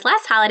she says,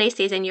 last holiday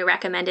season, you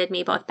recommended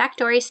me both Beck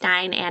Dory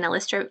Stein and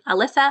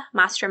Alyssa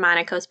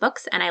Mastromonaco's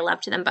books, and I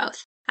loved them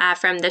both.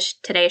 From the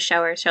Today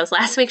Show or shows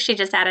last week, she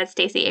just added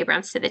Stacey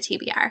Abrams to the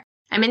TBR.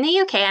 I'm in the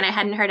UK and I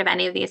hadn't heard of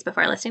any of these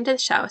before listening to the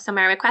show, so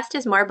my request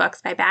is more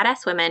books by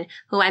badass women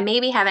who I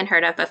maybe haven't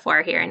heard of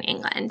before here in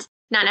England.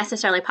 Not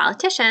necessarily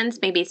politicians,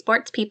 maybe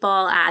sports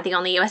people. The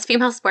only U.S.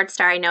 female sports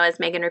star I know is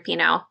Megan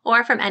Rapinoe,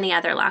 or from any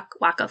other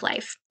walk of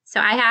life. So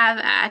I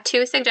have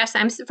 2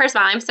 suggestions. First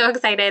of all, I'm so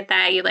excited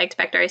that you liked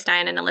Beck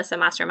Dorey-Stein and Alyssa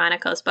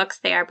Mastromonaco's books.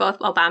 They are both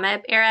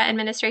Obama-era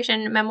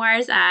administration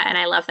memoirs, and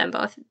I love them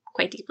both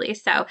quite deeply.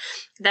 So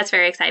that's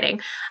very exciting.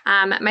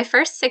 My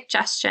first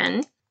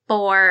suggestion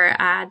for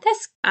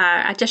this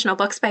additional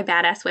books by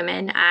badass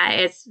women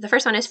is the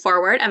first one is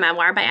Forward, a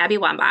memoir by Abby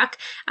Wambach.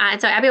 And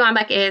so Abby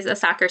Wambach is a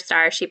soccer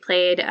star. She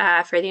played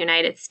for the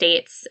United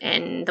States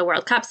in the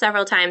World Cup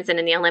several times and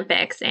in the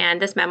Olympics.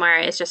 And this memoir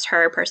is just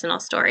her personal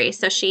story.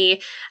 So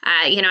she,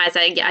 as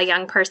a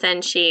young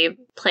person, she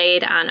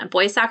played on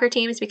boys soccer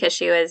teams because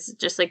she was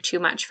just like too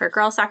much for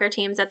girls soccer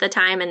teams at the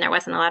time. And there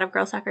wasn't a lot of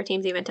girls soccer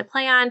teams even to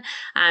play on.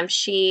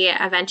 She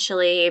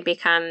eventually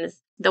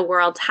becomes the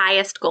world's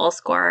highest goal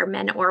scorer,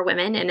 men or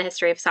women, in the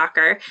history of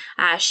soccer.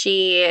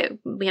 She,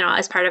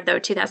 is part of the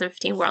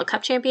 2015 World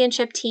Cup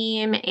championship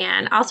team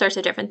and all sorts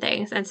of different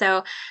things. And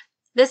so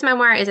this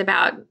memoir is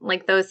about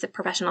like those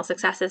professional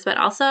successes, but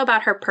also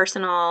about her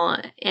personal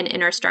and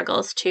inner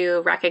struggles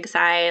to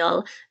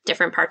reconcile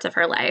different parts of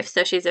her life.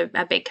 So she's a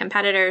big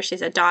competitor.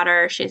 She's a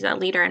daughter. She's a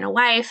leader and a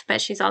wife,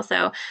 but she's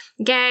also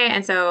gay.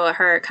 And so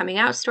her coming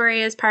out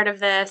story is part of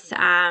this.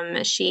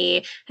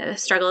 She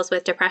struggles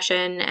with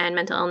depression and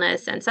mental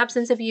illness and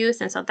substance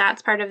abuse. And so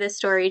that's part of this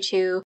story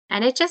too.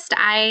 And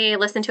I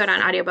listened to it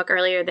on audiobook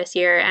earlier this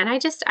year, and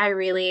I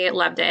really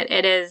loved it.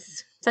 It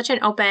is such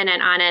an open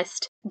and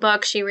honest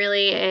book. She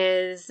really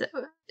is.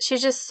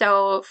 She's just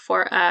so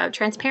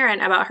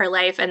transparent about her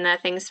life and the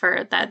things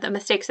the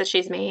mistakes that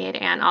she's made,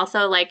 and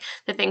also like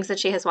the things that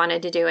she has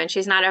wanted to do. And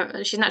she's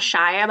not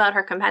shy about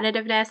her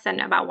competitiveness and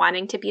about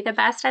wanting to be the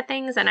best at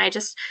things. And I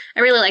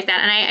really like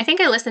that. And I think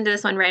I listened to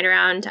this one right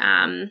around.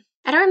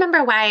 I don't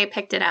remember why I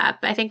picked it up.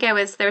 I think there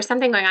was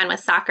something going on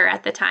with soccer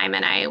at the time,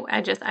 and I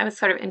was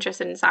sort of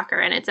interested in soccer.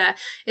 And it's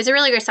a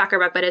really great soccer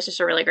book, but it's just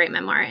a really great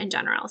memoir in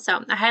general.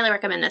 So I highly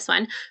recommend this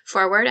one,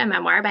 Forward, a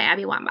memoir by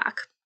Abby Wambach.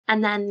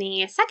 And then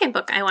the second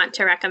book I want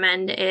to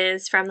recommend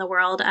is from the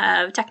world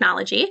of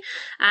technology,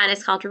 and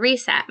it's called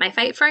Reset, My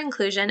Fight for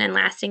Inclusion and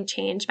Lasting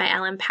Change by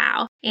Ellen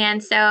Pao.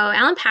 And so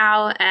Ellen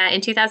Pao,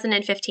 in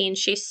 2015,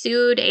 she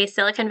sued a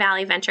Silicon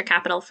Valley venture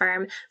capital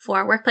firm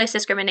for workplace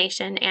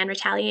discrimination and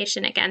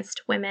retaliation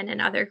against women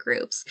and other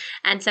groups.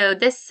 And so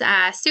this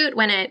suit,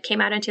 when it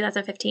came out in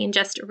 2015,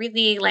 just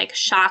really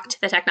shocked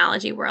the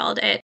technology world.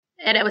 It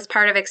was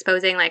part of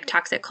exposing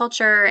toxic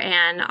culture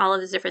and all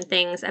of those different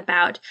things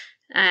about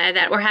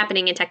that were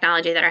happening in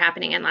technology that are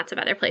happening in lots of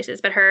other places.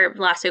 But her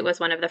lawsuit was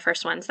one of the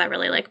first ones that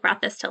really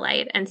brought this to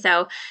light. And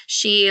so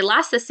she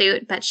lost the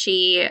suit, but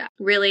she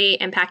really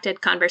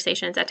impacted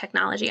conversations at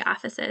technology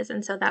offices.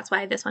 And so that's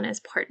why this one is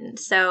important.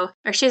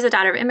 She's a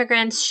daughter of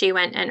immigrants. She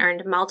went and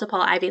earned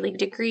multiple Ivy League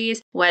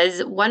degrees,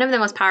 was one of the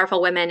most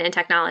powerful women in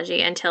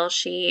technology until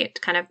she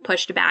kind of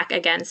pushed back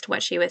against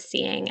what she was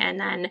seeing. And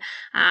then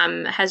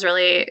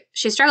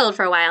she struggled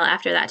for a while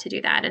after that to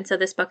do that. And so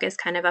this book is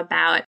kind of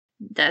about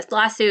the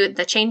lawsuit,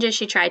 the changes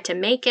she tried to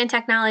make in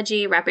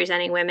technology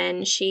representing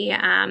women. She,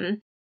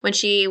 when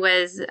she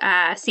was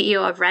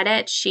CEO of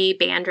Reddit, she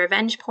banned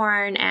revenge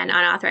porn and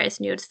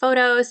unauthorized nude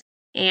photos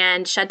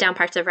and shut down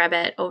parts of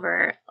Reddit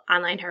over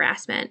online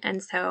harassment.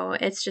 And so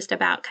it's just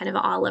about kind of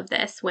all of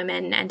this,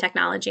 women and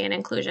technology and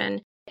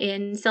inclusion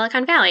in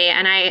Silicon Valley.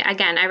 And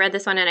I read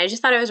this one and I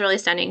just thought it was really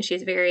stunning.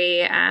 She's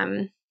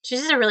she's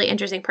just a really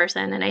interesting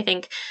person. And I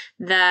think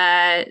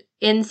the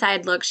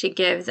inside look she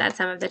gives at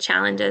some of the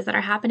challenges that are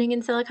happening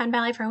in Silicon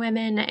Valley for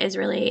women is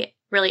really,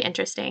 really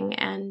interesting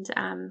and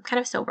kind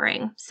of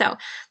sobering. So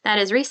that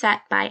is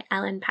Reset by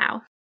Ellen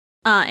Pao.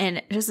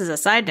 And just as a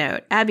side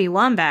note, Abby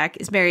Wambach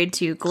is married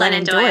to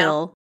Glennon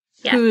Doyle.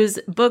 Yeah. Whose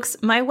books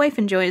my wife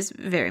enjoys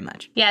very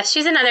much. Yes,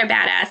 she's another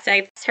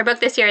badass. Her book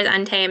this year is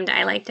Untamed.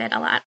 I liked it a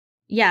lot.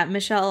 Yeah,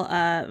 Michelle,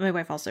 my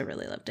wife also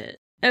really loved it.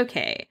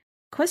 Okay.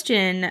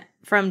 Question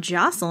from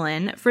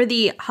Jocelyn. For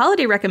the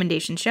holiday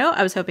recommendation show,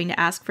 I was hoping to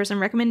ask for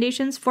some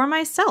recommendations for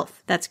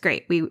myself. That's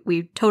great.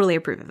 We totally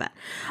approve of that.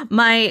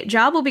 My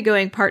job will be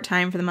going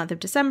part-time for the month of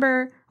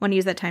December. I want to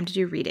use that time to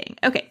do reading.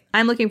 Okay,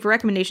 I'm looking for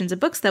recommendations of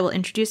books that will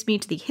introduce me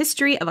to the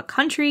history of a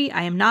country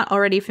I am not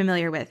already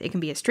familiar with. It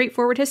can be a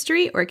straightforward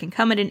history, or it can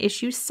come at an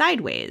issue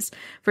sideways.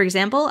 For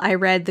example, I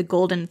read The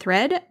Golden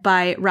Thread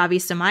by Ravi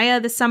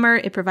Somaya this summer.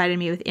 It provided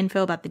me with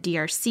info about the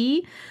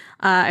DRC.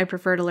 I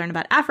prefer to learn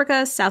about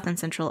Africa, South and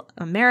Central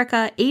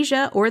America,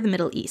 Asia, or the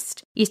Middle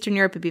East. Eastern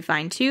Europe would be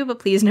fine too, but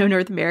please no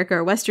North America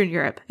or Western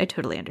Europe. I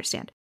totally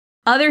understand.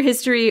 Other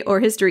history or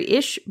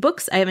history-ish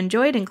books I have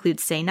enjoyed include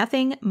Say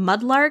Nothing,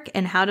 Mudlark,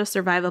 and How to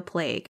Survive a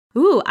Plague.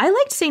 Ooh, I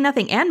liked Say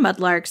Nothing and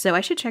Mudlark, so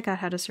I should check out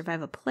How to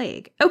Survive a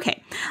Plague.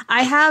 Okay,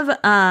 I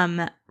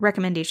have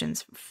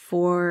recommendations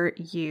for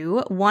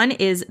you. One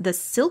is The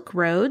Silk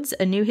Roads,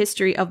 A New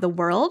History of the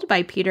World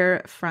by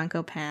Peter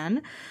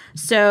Frankopan.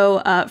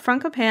 So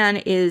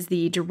Frankopan is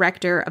the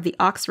director of the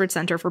Oxford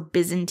Center for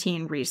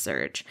Byzantine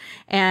Research.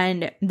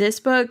 And this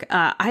book,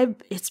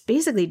 it's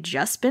basically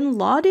just been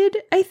lauded,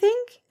 I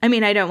think. I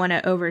mean, I don't want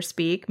to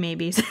overspeak.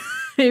 Maybe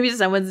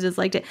someone's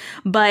disliked it.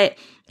 But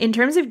in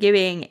terms of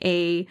giving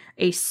a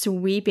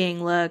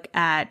sweeping look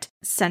at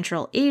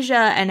Central Asia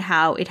and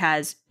how it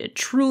has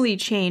truly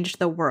changed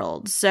the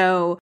world.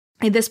 So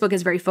this book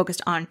is very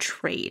focused on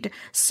trade.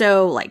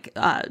 So like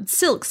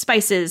silk,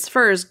 spices,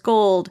 furs,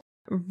 gold,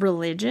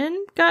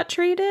 religion got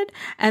traded.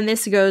 And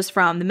this goes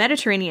from the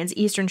Mediterranean's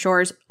eastern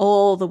shores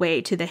all the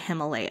way to the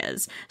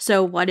Himalayas.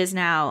 So what is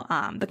now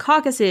the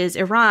Caucasus,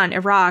 Iran,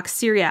 Iraq,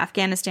 Syria,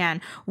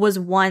 Afghanistan was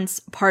once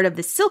part of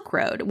the Silk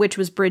Road, which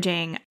was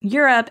bridging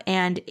Europe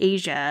and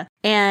Asia.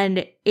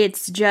 And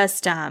it's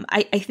just,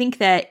 I think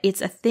that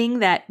it's a thing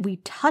that we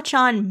touch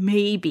on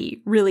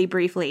maybe really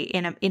briefly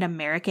in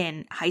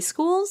American high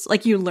schools.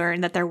 Like you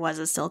learn that there was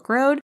a Silk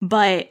Road,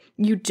 but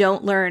you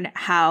don't learn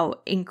how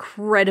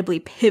incredibly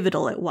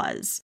pivotal it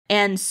was.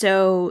 And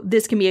so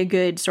this can be a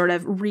good sort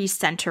of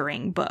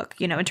recentering book,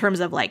 you know, in terms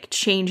of like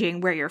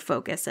changing where your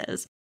focus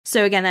is.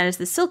 So again, that is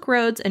The Silk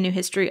Roads, A New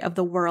History of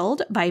the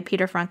World by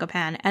Peter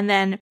Frankopan. And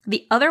then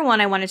the other one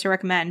I wanted to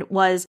recommend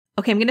was,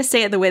 okay, I'm going to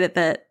say it the way that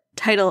the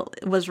title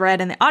was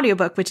read in the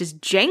audiobook, which is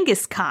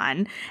Genghis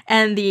Khan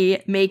and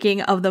the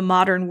Making of the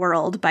Modern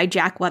World by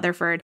Jack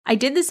Weatherford. I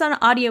did this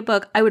on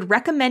audiobook. I would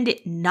recommend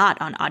it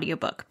not on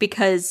audiobook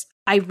because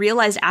I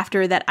realized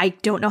after that I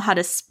don't know how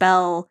to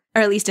spell,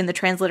 or at least in the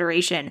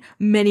transliteration,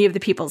 many of the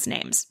people's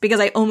names because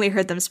I only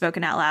heard them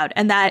spoken out loud.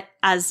 And that,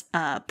 as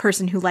a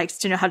person who likes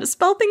to know how to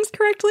spell things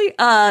correctly,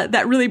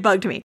 that really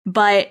bugged me.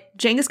 But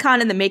Genghis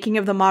Khan and the Making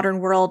of the Modern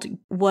World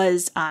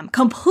was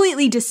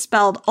completely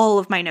dispelled all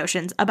of my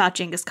notions about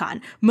Genghis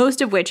Khan,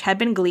 most of which had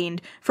been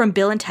gleaned from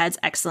Bill and Ted's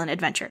Excellent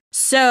Adventure.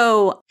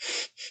 So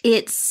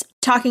it's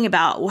talking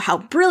about how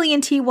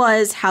brilliant he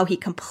was, how he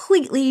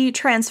completely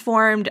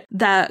transformed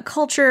the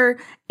culture,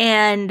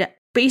 and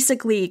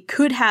basically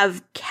could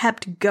have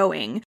kept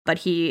going, but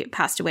he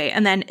passed away.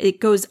 And then it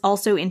goes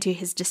also into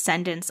his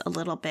descendants a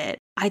little bit.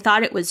 I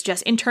thought it was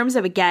just in terms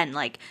of, again,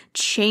 like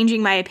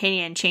changing my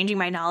opinion, changing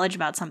my knowledge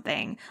about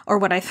something, or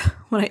what I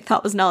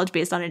thought was knowledge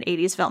based on an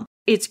 80s film.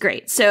 It's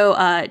great.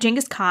 So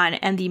Genghis Khan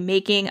and the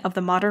Making of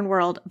the Modern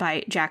World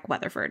by Jack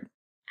Weatherford.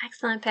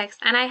 Excellent picks.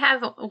 And I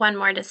have one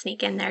more to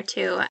sneak in there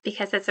too,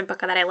 because it's a book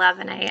that I love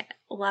and I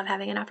love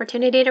having an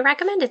opportunity to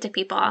recommend it to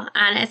people.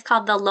 And it's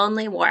called The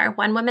Lonely War,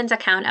 One Woman's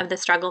Account of the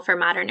Struggle for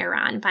Modern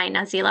Iran by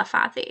Nazila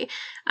Fathi.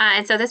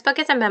 And so this book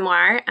is a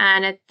memoir,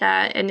 and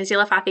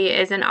Nazila Fathi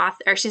is an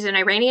author, or she's an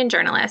Iranian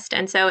journalist.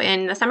 And so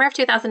in the summer of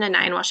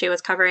 2009, while she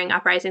was covering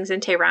uprisings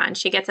in Tehran,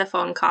 she gets a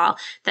phone call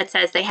that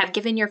says they have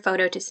given your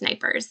photo to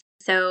snipers.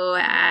 So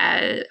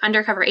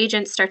undercover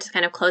agents start to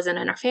kind of close in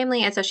on her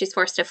family, and so she's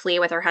forced to flee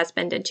with her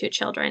husband and 2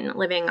 children,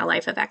 living a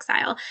life of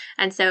exile.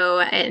 And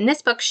so in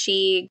this book,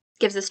 she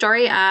gives a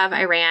story of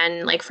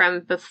Iran, like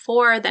from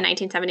before the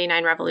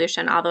 1979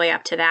 revolution all the way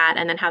up to that,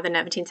 and then how the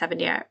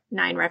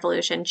 1979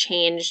 revolution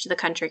changed the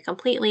country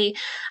completely.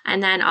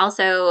 And then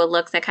also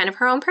looks at kind of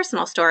her own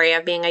personal story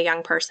of being a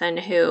young person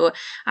who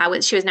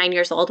she was 9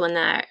 years old when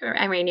the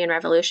Iranian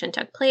Revolution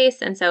took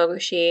place. And so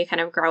she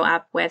kind of grew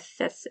up with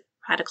this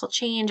radical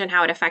change and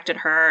how it affected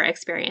her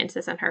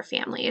experiences and her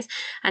family's.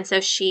 And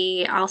so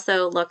she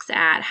also looks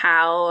at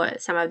how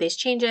some of these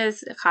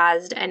changes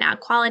caused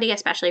inequality,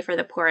 especially for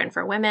the poor and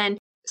for women.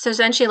 So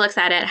then she looks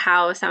at it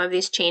how some of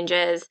these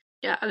changes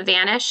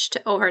vanished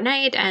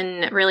overnight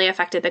and really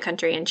affected the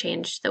country and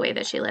changed the way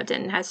that she lived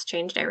and has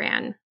changed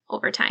Iran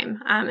over time.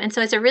 And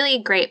so it's a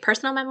really great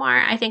personal memoir.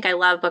 I think I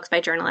love books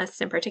by journalists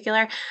in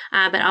particular,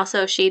 but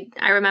also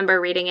I remember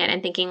reading it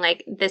and thinking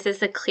like, this is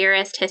the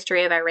clearest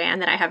history of Iran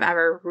that I have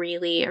ever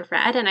really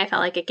read. And I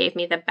felt like it gave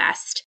me the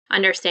best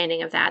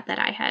understanding of that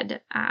I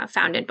had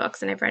found in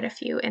books. And I've read a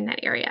few in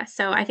that area.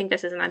 So I think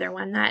this is another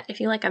one that if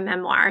you like a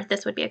memoir,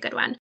 this would be a good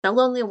one. The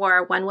Lonely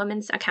War, One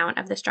Woman's Account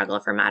of the Struggle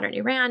for Modern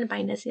Iran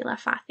by Nazila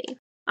Fathi.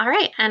 All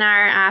right, and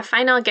our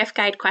final gift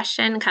guide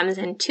question comes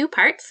in 2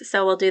 parts,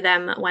 so we'll do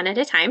them one at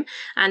a time.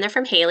 And they're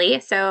from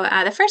Haley. So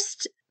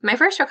my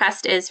first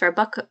request is for a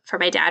book for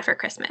my dad for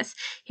Christmas.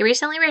 He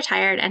recently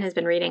retired and has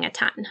been reading a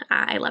ton.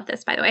 I love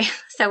this, by the way.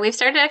 So we've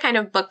started a kind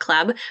of book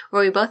club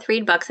where we both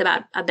read books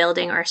about a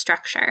building or a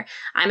structure.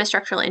 I'm a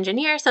structural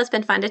engineer, so it's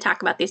been fun to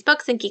talk about these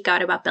books and geek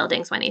out about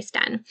buildings when he's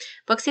done.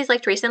 Books he's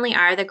liked recently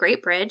are The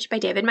Great Bridge by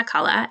David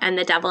McCullough and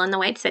The Devil in the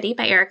White City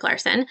by Eric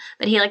Larson,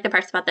 but he liked the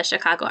parts about the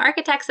Chicago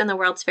architects and the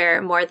World's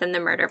Fair more than the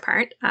murder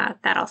part.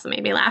 That also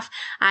made me laugh.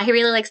 He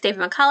really likes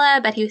David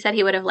McCullough, but he said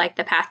he would have liked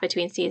The Path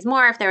Between Seas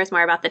more if there was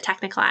more about the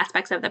technical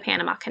aspects of the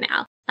Panama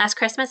Canal. Last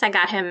Christmas, I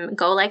got him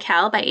Go Like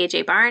Hell by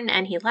A.J. Barn,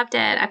 and he loved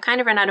it. I've kind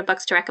of run out of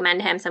books to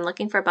recommend him, so I'm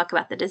looking for a book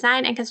about the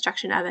design and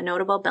construction of a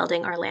notable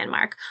building or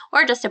landmark,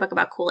 or just a book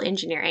about cool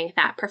engineering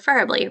that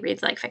preferably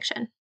reads like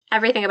fiction.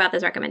 everything about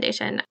this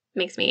recommendation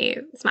makes me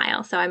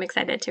smile. So I'm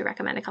excited to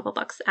recommend a couple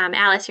books.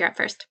 Alice, you're up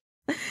first.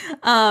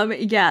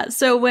 Yeah.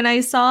 So when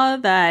I saw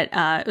that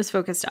it was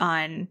focused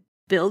on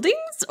buildings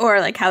or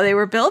like how they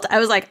were built, I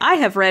was like, I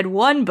have read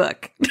one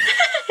book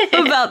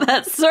about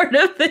that sort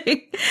of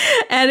thing.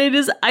 And it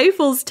is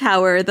Eiffel's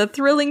Tower, the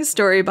thrilling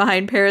story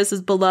behind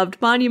Paris's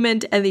beloved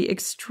monument and the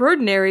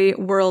extraordinary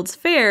World's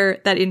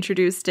Fair that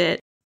introduced it.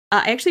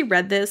 I actually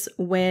read this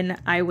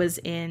when I was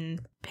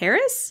in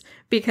Paris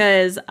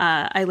because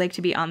I like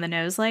to be on the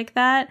nose like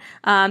that.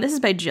 This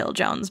is by Jill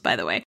Jones, by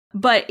the way.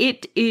 But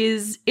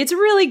it's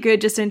really good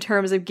just in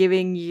terms of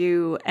giving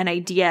you an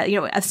idea,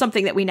 of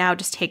something that we now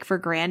just take for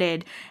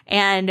granted.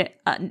 And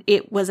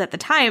it was at the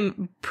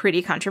time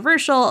pretty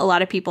controversial. A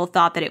lot of people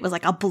thought that it was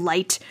like a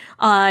blight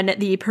on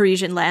the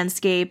Parisian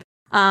landscape.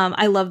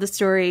 I love the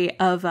story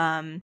of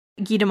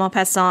Guy de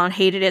Maupassant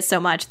hated it so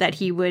much that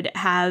he would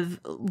have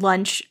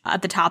lunch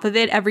at the top of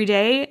it every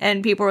day.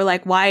 And people were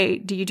like, why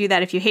do you do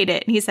that if you hate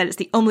it? And he said, it's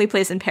the only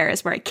place in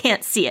Paris where I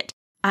can't see it.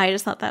 I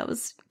just thought that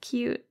was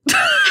cute.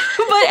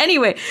 But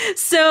anyway,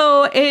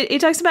 so it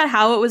talks about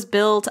how it was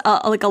built,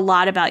 like a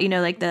lot about,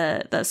 like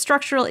the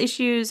structural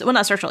issues. Well,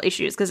 not structural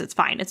issues because it's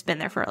fine. It's been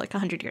there for like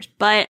 100 years.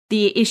 But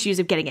the issues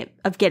of getting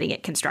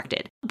it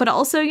constructed. But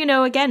also,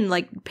 again,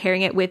 like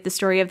pairing it with the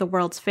story of the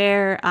World's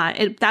Fair.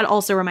 That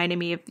also reminded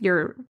me of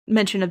your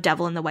mention of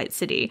Devil in the White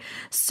City.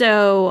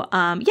 So,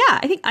 yeah,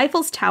 I think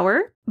Eiffel's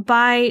Tower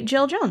by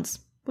Jill Jones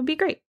would be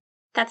great.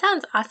 That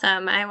sounds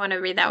awesome. I want to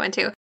read that one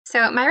too.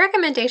 So my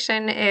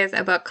recommendation is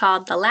a book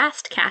called The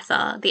Last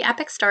Castle, The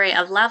Epic Story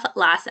of Love,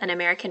 Loss, and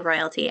American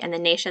Royalty and the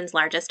Nation's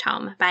Largest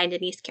Home by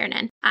Denise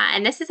Kiernan.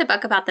 And this is a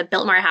book about the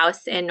Biltmore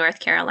House in North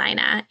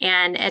Carolina.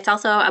 And it's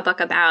also a book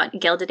about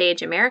Gilded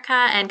Age America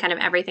and kind of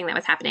everything that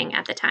was happening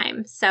at the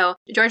time. So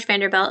George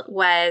Vanderbilt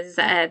was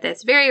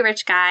this very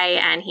rich guy,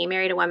 and he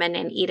married a woman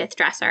named Edith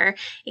Dresser,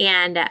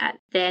 and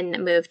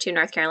then moved to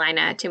North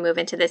Carolina to move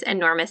into this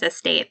enormous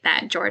estate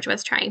that George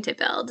was trying to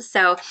build.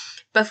 So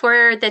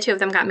before the two of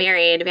them got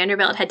married,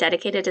 Vanderbilt had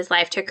dedicated his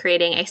life to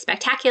creating a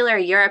spectacular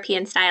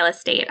European-style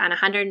estate on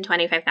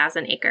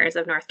 125,000 acres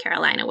of North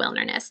Carolina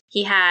wilderness.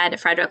 He had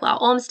Frederick Law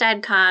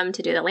Olmsted come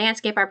to do the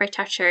landscape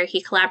architecture.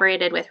 He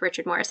collaborated with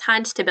Richard Morris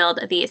Hunt to build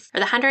the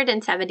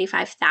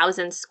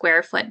 175,000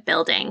 square foot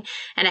building.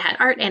 And it had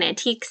art and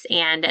antiques,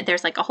 and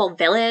there's like a whole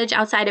village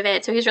outside of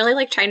it. So he's really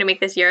like trying to make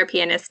this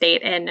European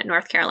estate in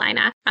North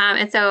Carolina.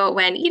 And so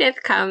when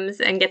Edith comes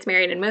and gets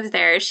married and moves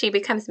there, she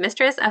becomes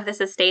mistress of this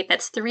estate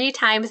that's 3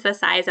 times the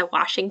size of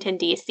Washington,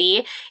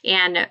 D.C.,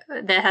 and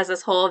that has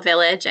this whole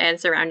village and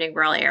surrounding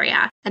rural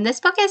area. And this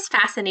book is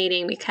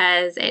fascinating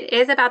because it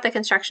is about the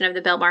construction of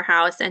the Biltmore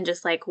House and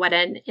just like what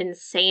an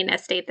insane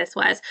estate this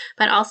was.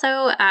 But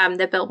also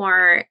the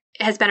Biltmore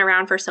has been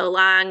around for so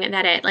long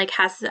that it like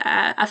has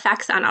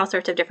effects on all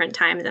sorts of different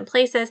times and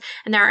places.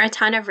 And there are a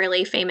ton of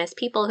really famous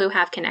people who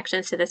have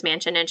connections to this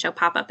mansion and show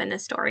pop up in the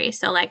story.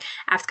 So like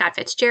F. Scott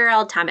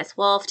Fitzgerald, Thomas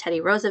Wolfe, Teddy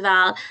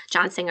Roosevelt,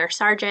 John Singer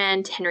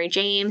Sargent, Henry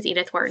James,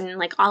 Edith Wharton,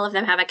 like all of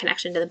them have a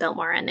connection to the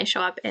Biltmore, and they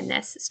show up in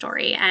this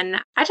story.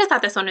 And I just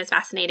thought this one was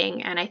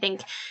fascinating. And I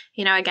think,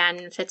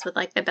 again, fits with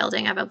like the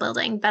building of a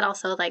building, but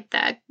also like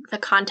the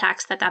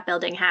context that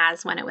building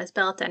has when it was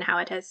built and how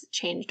it has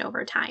changed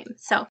over time.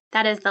 So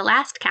that is The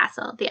Last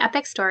Castle, The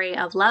Epic Story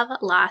of Love,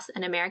 Loss,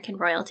 and American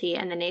Royalty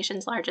and the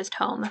Nation's Largest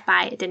Home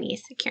by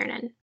Denise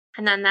Kiernan.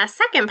 And then the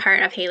second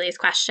part of Haley's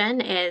question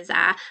is,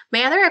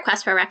 my other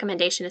request for a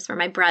recommendation is for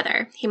my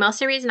brother. He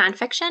mostly reads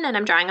nonfiction, and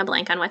I'm drawing a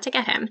blank on what to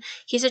get him.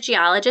 He's a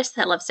geologist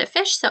that loves to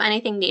fish, so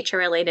anything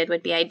nature-related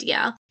would be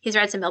ideal. He's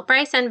read some Bill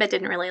Bryson, but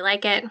didn't really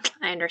like it.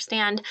 I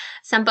understand.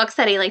 Some books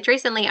that he liked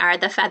recently are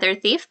The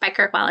Feathered Thief by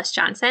Kirk Wallace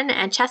Johnson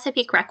and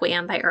Chesapeake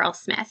Requiem by Earl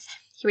Smith.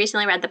 He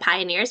recently read The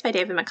Pioneers by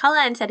David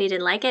McCullough and said he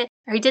didn't like it,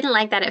 or he didn't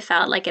like that it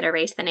felt like it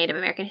erased the Native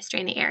American history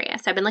in the area.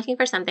 So I've been looking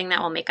for something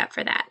that will make up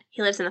for that.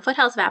 He lives in the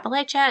foothills of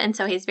Appalachia, and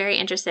so he's very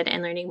interested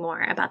in learning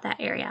more about that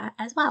area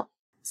as well.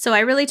 So I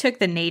really took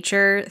the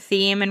nature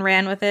theme and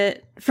ran with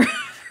it for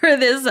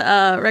this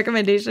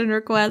recommendation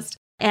request.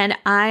 And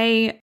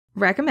I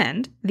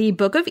recommend The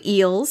Book of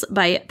Eels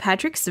by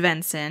Patrick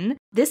Svensson.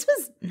 This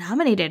was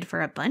nominated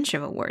for a bunch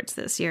of awards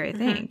this year, I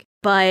think.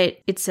 But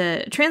it's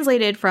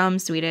translated from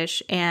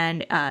Swedish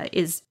and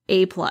is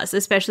A+,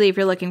 especially if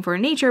you're looking for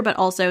nature, but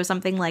also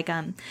something like,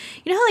 how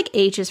like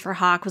H is for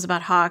hawk was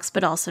about hawks,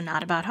 but also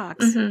not about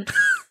hawks. Mm-hmm.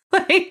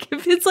 Like,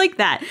 if it's like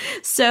that.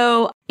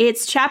 So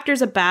it's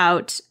chapters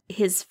about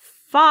his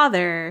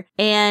father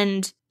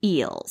and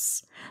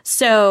eels.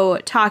 So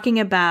talking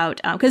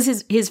about,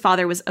 because his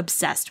father was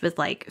obsessed with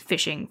like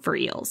fishing for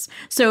eels.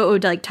 So it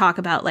would like talk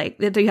about like,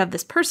 you have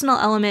this personal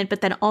element,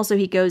 but then also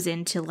he goes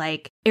into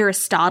like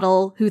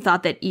Aristotle, who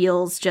thought that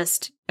eels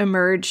just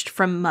emerged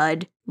from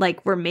mud,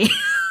 like were made,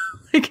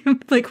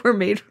 like were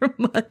made from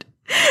mud.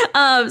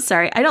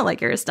 Sorry, I don't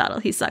like Aristotle.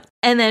 He sucked.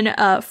 And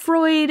then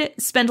Freud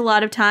spent a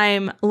lot of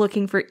time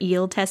looking for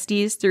eel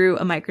testes through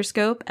a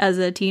microscope as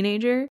a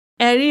teenager.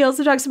 And he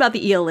also talks about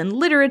the eel in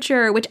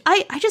literature, which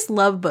I just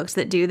love books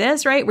that do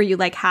this, right? Where you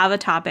like have a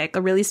topic,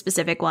 a really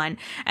specific one,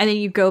 and then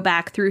you go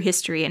back through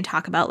history and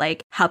talk about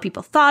like how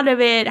people thought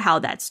of it, how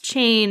that's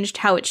changed,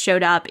 how it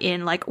showed up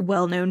in like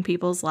well-known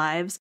people's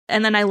lives.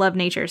 And then I love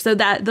nature. So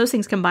that those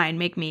things combined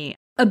make me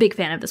a big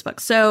fan of this book.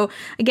 So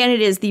again,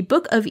 it is The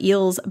Book of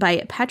Eels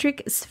by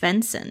Patrick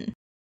Svensson.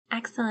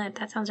 Excellent.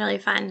 That sounds really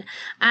fun.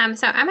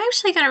 So I'm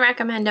actually going to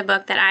recommend a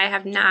book that I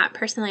have not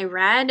personally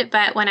read,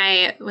 but when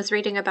I was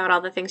reading about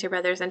all the things your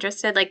brother's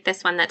interested, like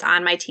this one that's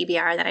on my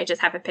TBR that I just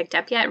haven't picked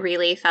up yet,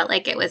 really felt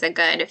like it was a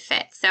good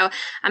fit. So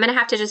I'm going to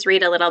have to just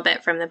read a little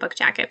bit from the book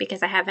jacket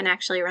because I haven't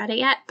actually read it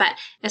yet, but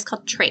it's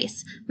called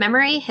Trace: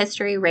 Memory,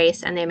 History,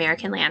 Race, and the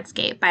American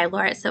Landscape by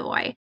Laurette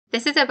Savoy.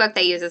 This is a book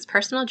that uses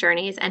personal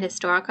journeys and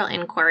historical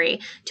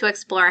inquiry to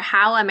explore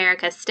how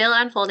America's still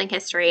unfolding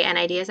history and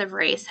ideas of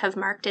race have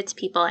marked its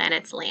people and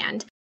its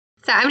land.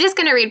 So I'm just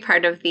going to read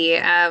part of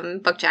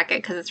the book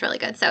jacket because it's really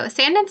good. So,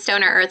 sand and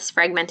stone are Earth's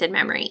fragmented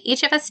memory.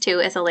 Each of us,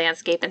 too, is a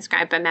landscape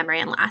inscribed by memory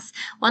and loss.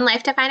 One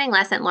life-defining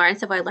lesson Laurette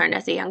Savoy learned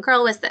as a young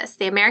girl was this: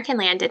 the American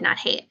land did not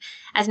hate.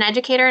 As an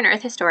educator and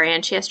Earth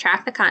historian, she has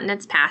tracked the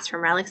continent's past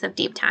from relics of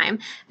deep time,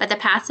 but the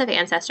paths of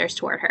ancestors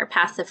toward her,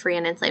 paths of free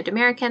and enslaved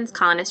Americans,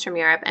 colonists from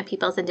Europe, and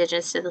peoples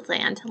indigenous to the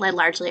land, led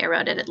largely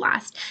eroded and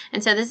lost.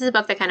 And so this is a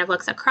book that kind of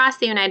looks across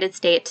the United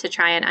States to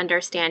try and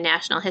understand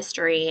national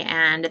history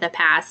and the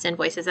past and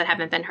voices that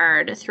haven't been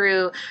heard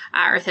through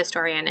Earth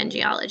historian and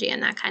geology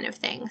and that kind of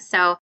thing.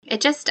 So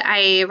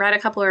I read a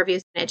couple of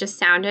reviews and it just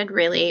sounded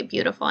really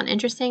beautiful and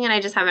interesting, and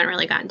I just haven't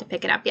really gotten to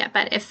pick it up yet,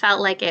 but it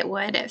felt like it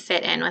would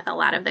fit in with a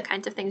lot of the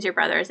kinds of things your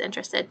brother is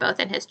interested, both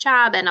in his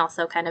job and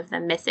also kind of the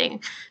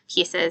missing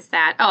pieces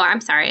that,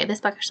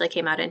 this book actually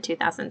came out in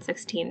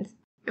 2016,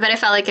 but I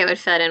felt like it would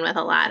fit in with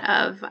a lot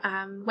of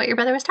what your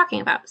brother was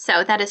talking about.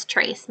 So that is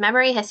Trace: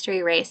 Memory,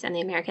 History, Race, and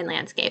the American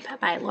Landscape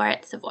by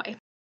Laurette Savoy.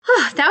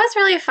 That was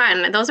really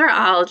fun. Those were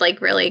all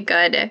like really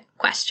good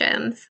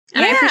questions.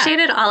 And I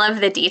appreciated all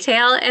of the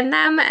detail in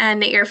them,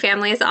 and your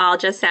families all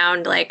just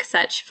sound like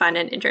such fun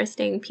and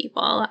interesting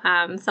people.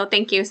 So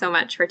thank you so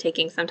much for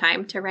taking some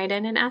time to write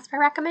in and ask for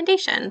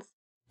recommendations.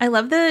 I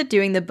love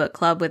doing the book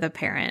club with a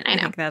parent. I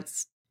think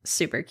that's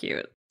super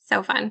cute.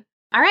 So fun.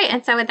 All right.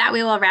 And so with that,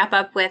 we will wrap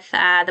up with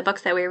the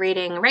books that we're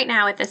reading right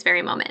now at this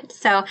very moment.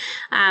 So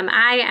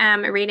I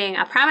am reading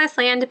A Promised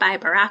Land by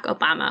Barack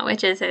Obama,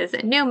 which is his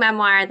new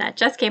memoir that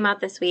just came out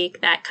this week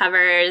that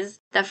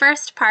covers the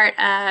first part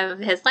of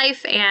his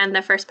life and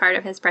the first part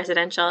of his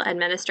presidential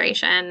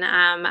administration.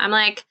 I'm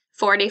like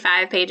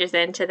 45 pages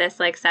into this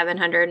like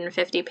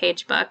 750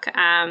 page book. So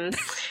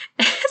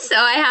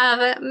I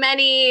have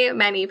many,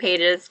 many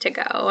pages to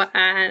go,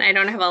 and I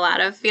don't have a lot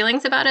of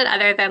feelings about it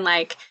other than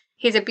like,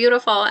 he's a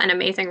beautiful and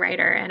amazing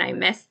writer, and I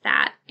miss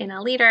that in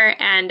a leader.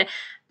 And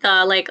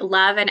the like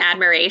love and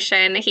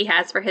admiration he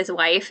has for his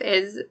wife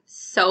is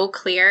so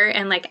clear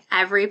in like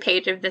every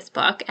page of this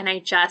book. And I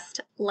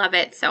just love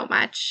it so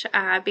much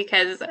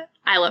because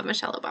I love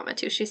Michelle Obama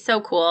too. She's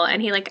so cool,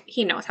 and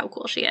he knows how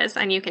cool she is,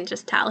 and you can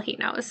just tell he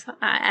knows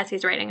as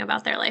he's writing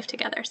about their life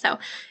together. So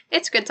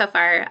it's good so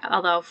far,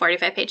 although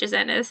 45 pages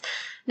in is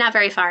not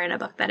very far in a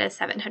book that is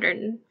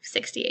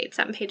 768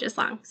 some pages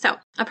long. So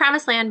A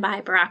Promised Land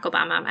by Barack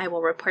Obama. I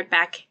will report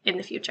back in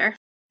the future.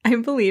 I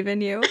believe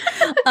in you.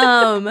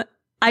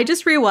 I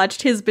just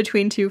rewatched his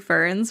Between Two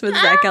Ferns with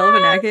Zach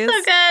Galifianakis.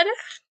 So good.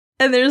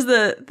 And there's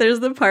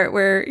the part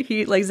where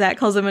he like Zach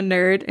calls him a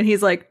nerd, and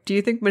he's like, "Do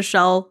you think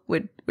Michelle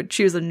would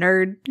choose a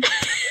nerd?"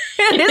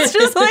 And it's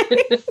just like,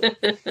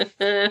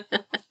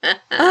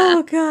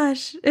 oh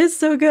gosh, it's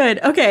so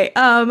good. Okay,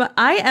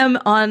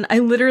 I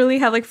literally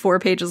have like 4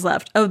 pages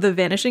left of The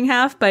Vanishing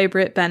Half by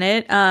Britt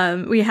Bennett.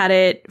 We had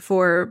it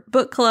for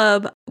book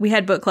club.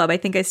 I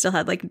think I still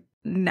had like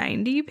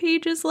 90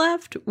 pages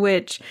left,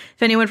 which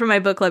if anyone from my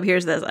book club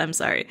hears this, I'm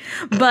sorry,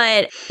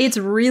 but it's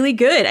really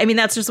good. I mean,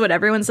 that's just what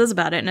everyone says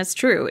about it, and it's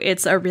true.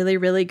 It's a really,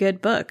 really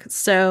good book.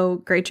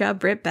 So great job,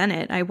 Britt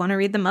Bennett. I want to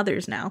read The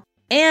Mothers now.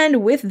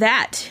 And with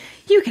that,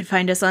 you can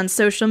find us on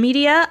social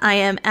media. I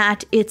am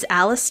at It's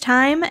Alice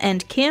Time,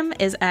 and Kim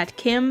is at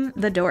Kim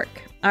the Dork.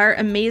 Our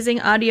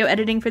amazing audio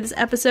editing for this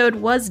episode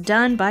was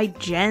done by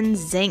Jen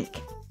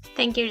Zink.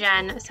 Thank you,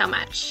 Jen, so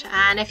much.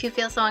 And if you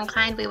feel so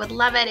inclined, we would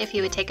love it if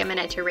you would take a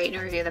minute to rate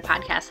and review the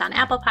podcast on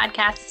Apple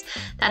Podcasts.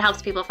 That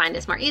helps people find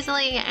us more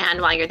easily. And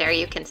while you're there,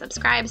 you can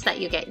subscribe so that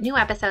you get new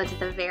episodes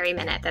the very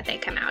minute that they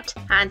come out.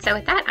 And so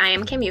with that, I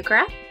am Kim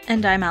Ukura.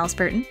 And I'm Alice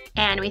Burton.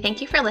 And we thank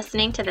you for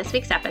listening to this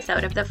week's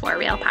episode of the For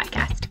Real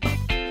Podcast.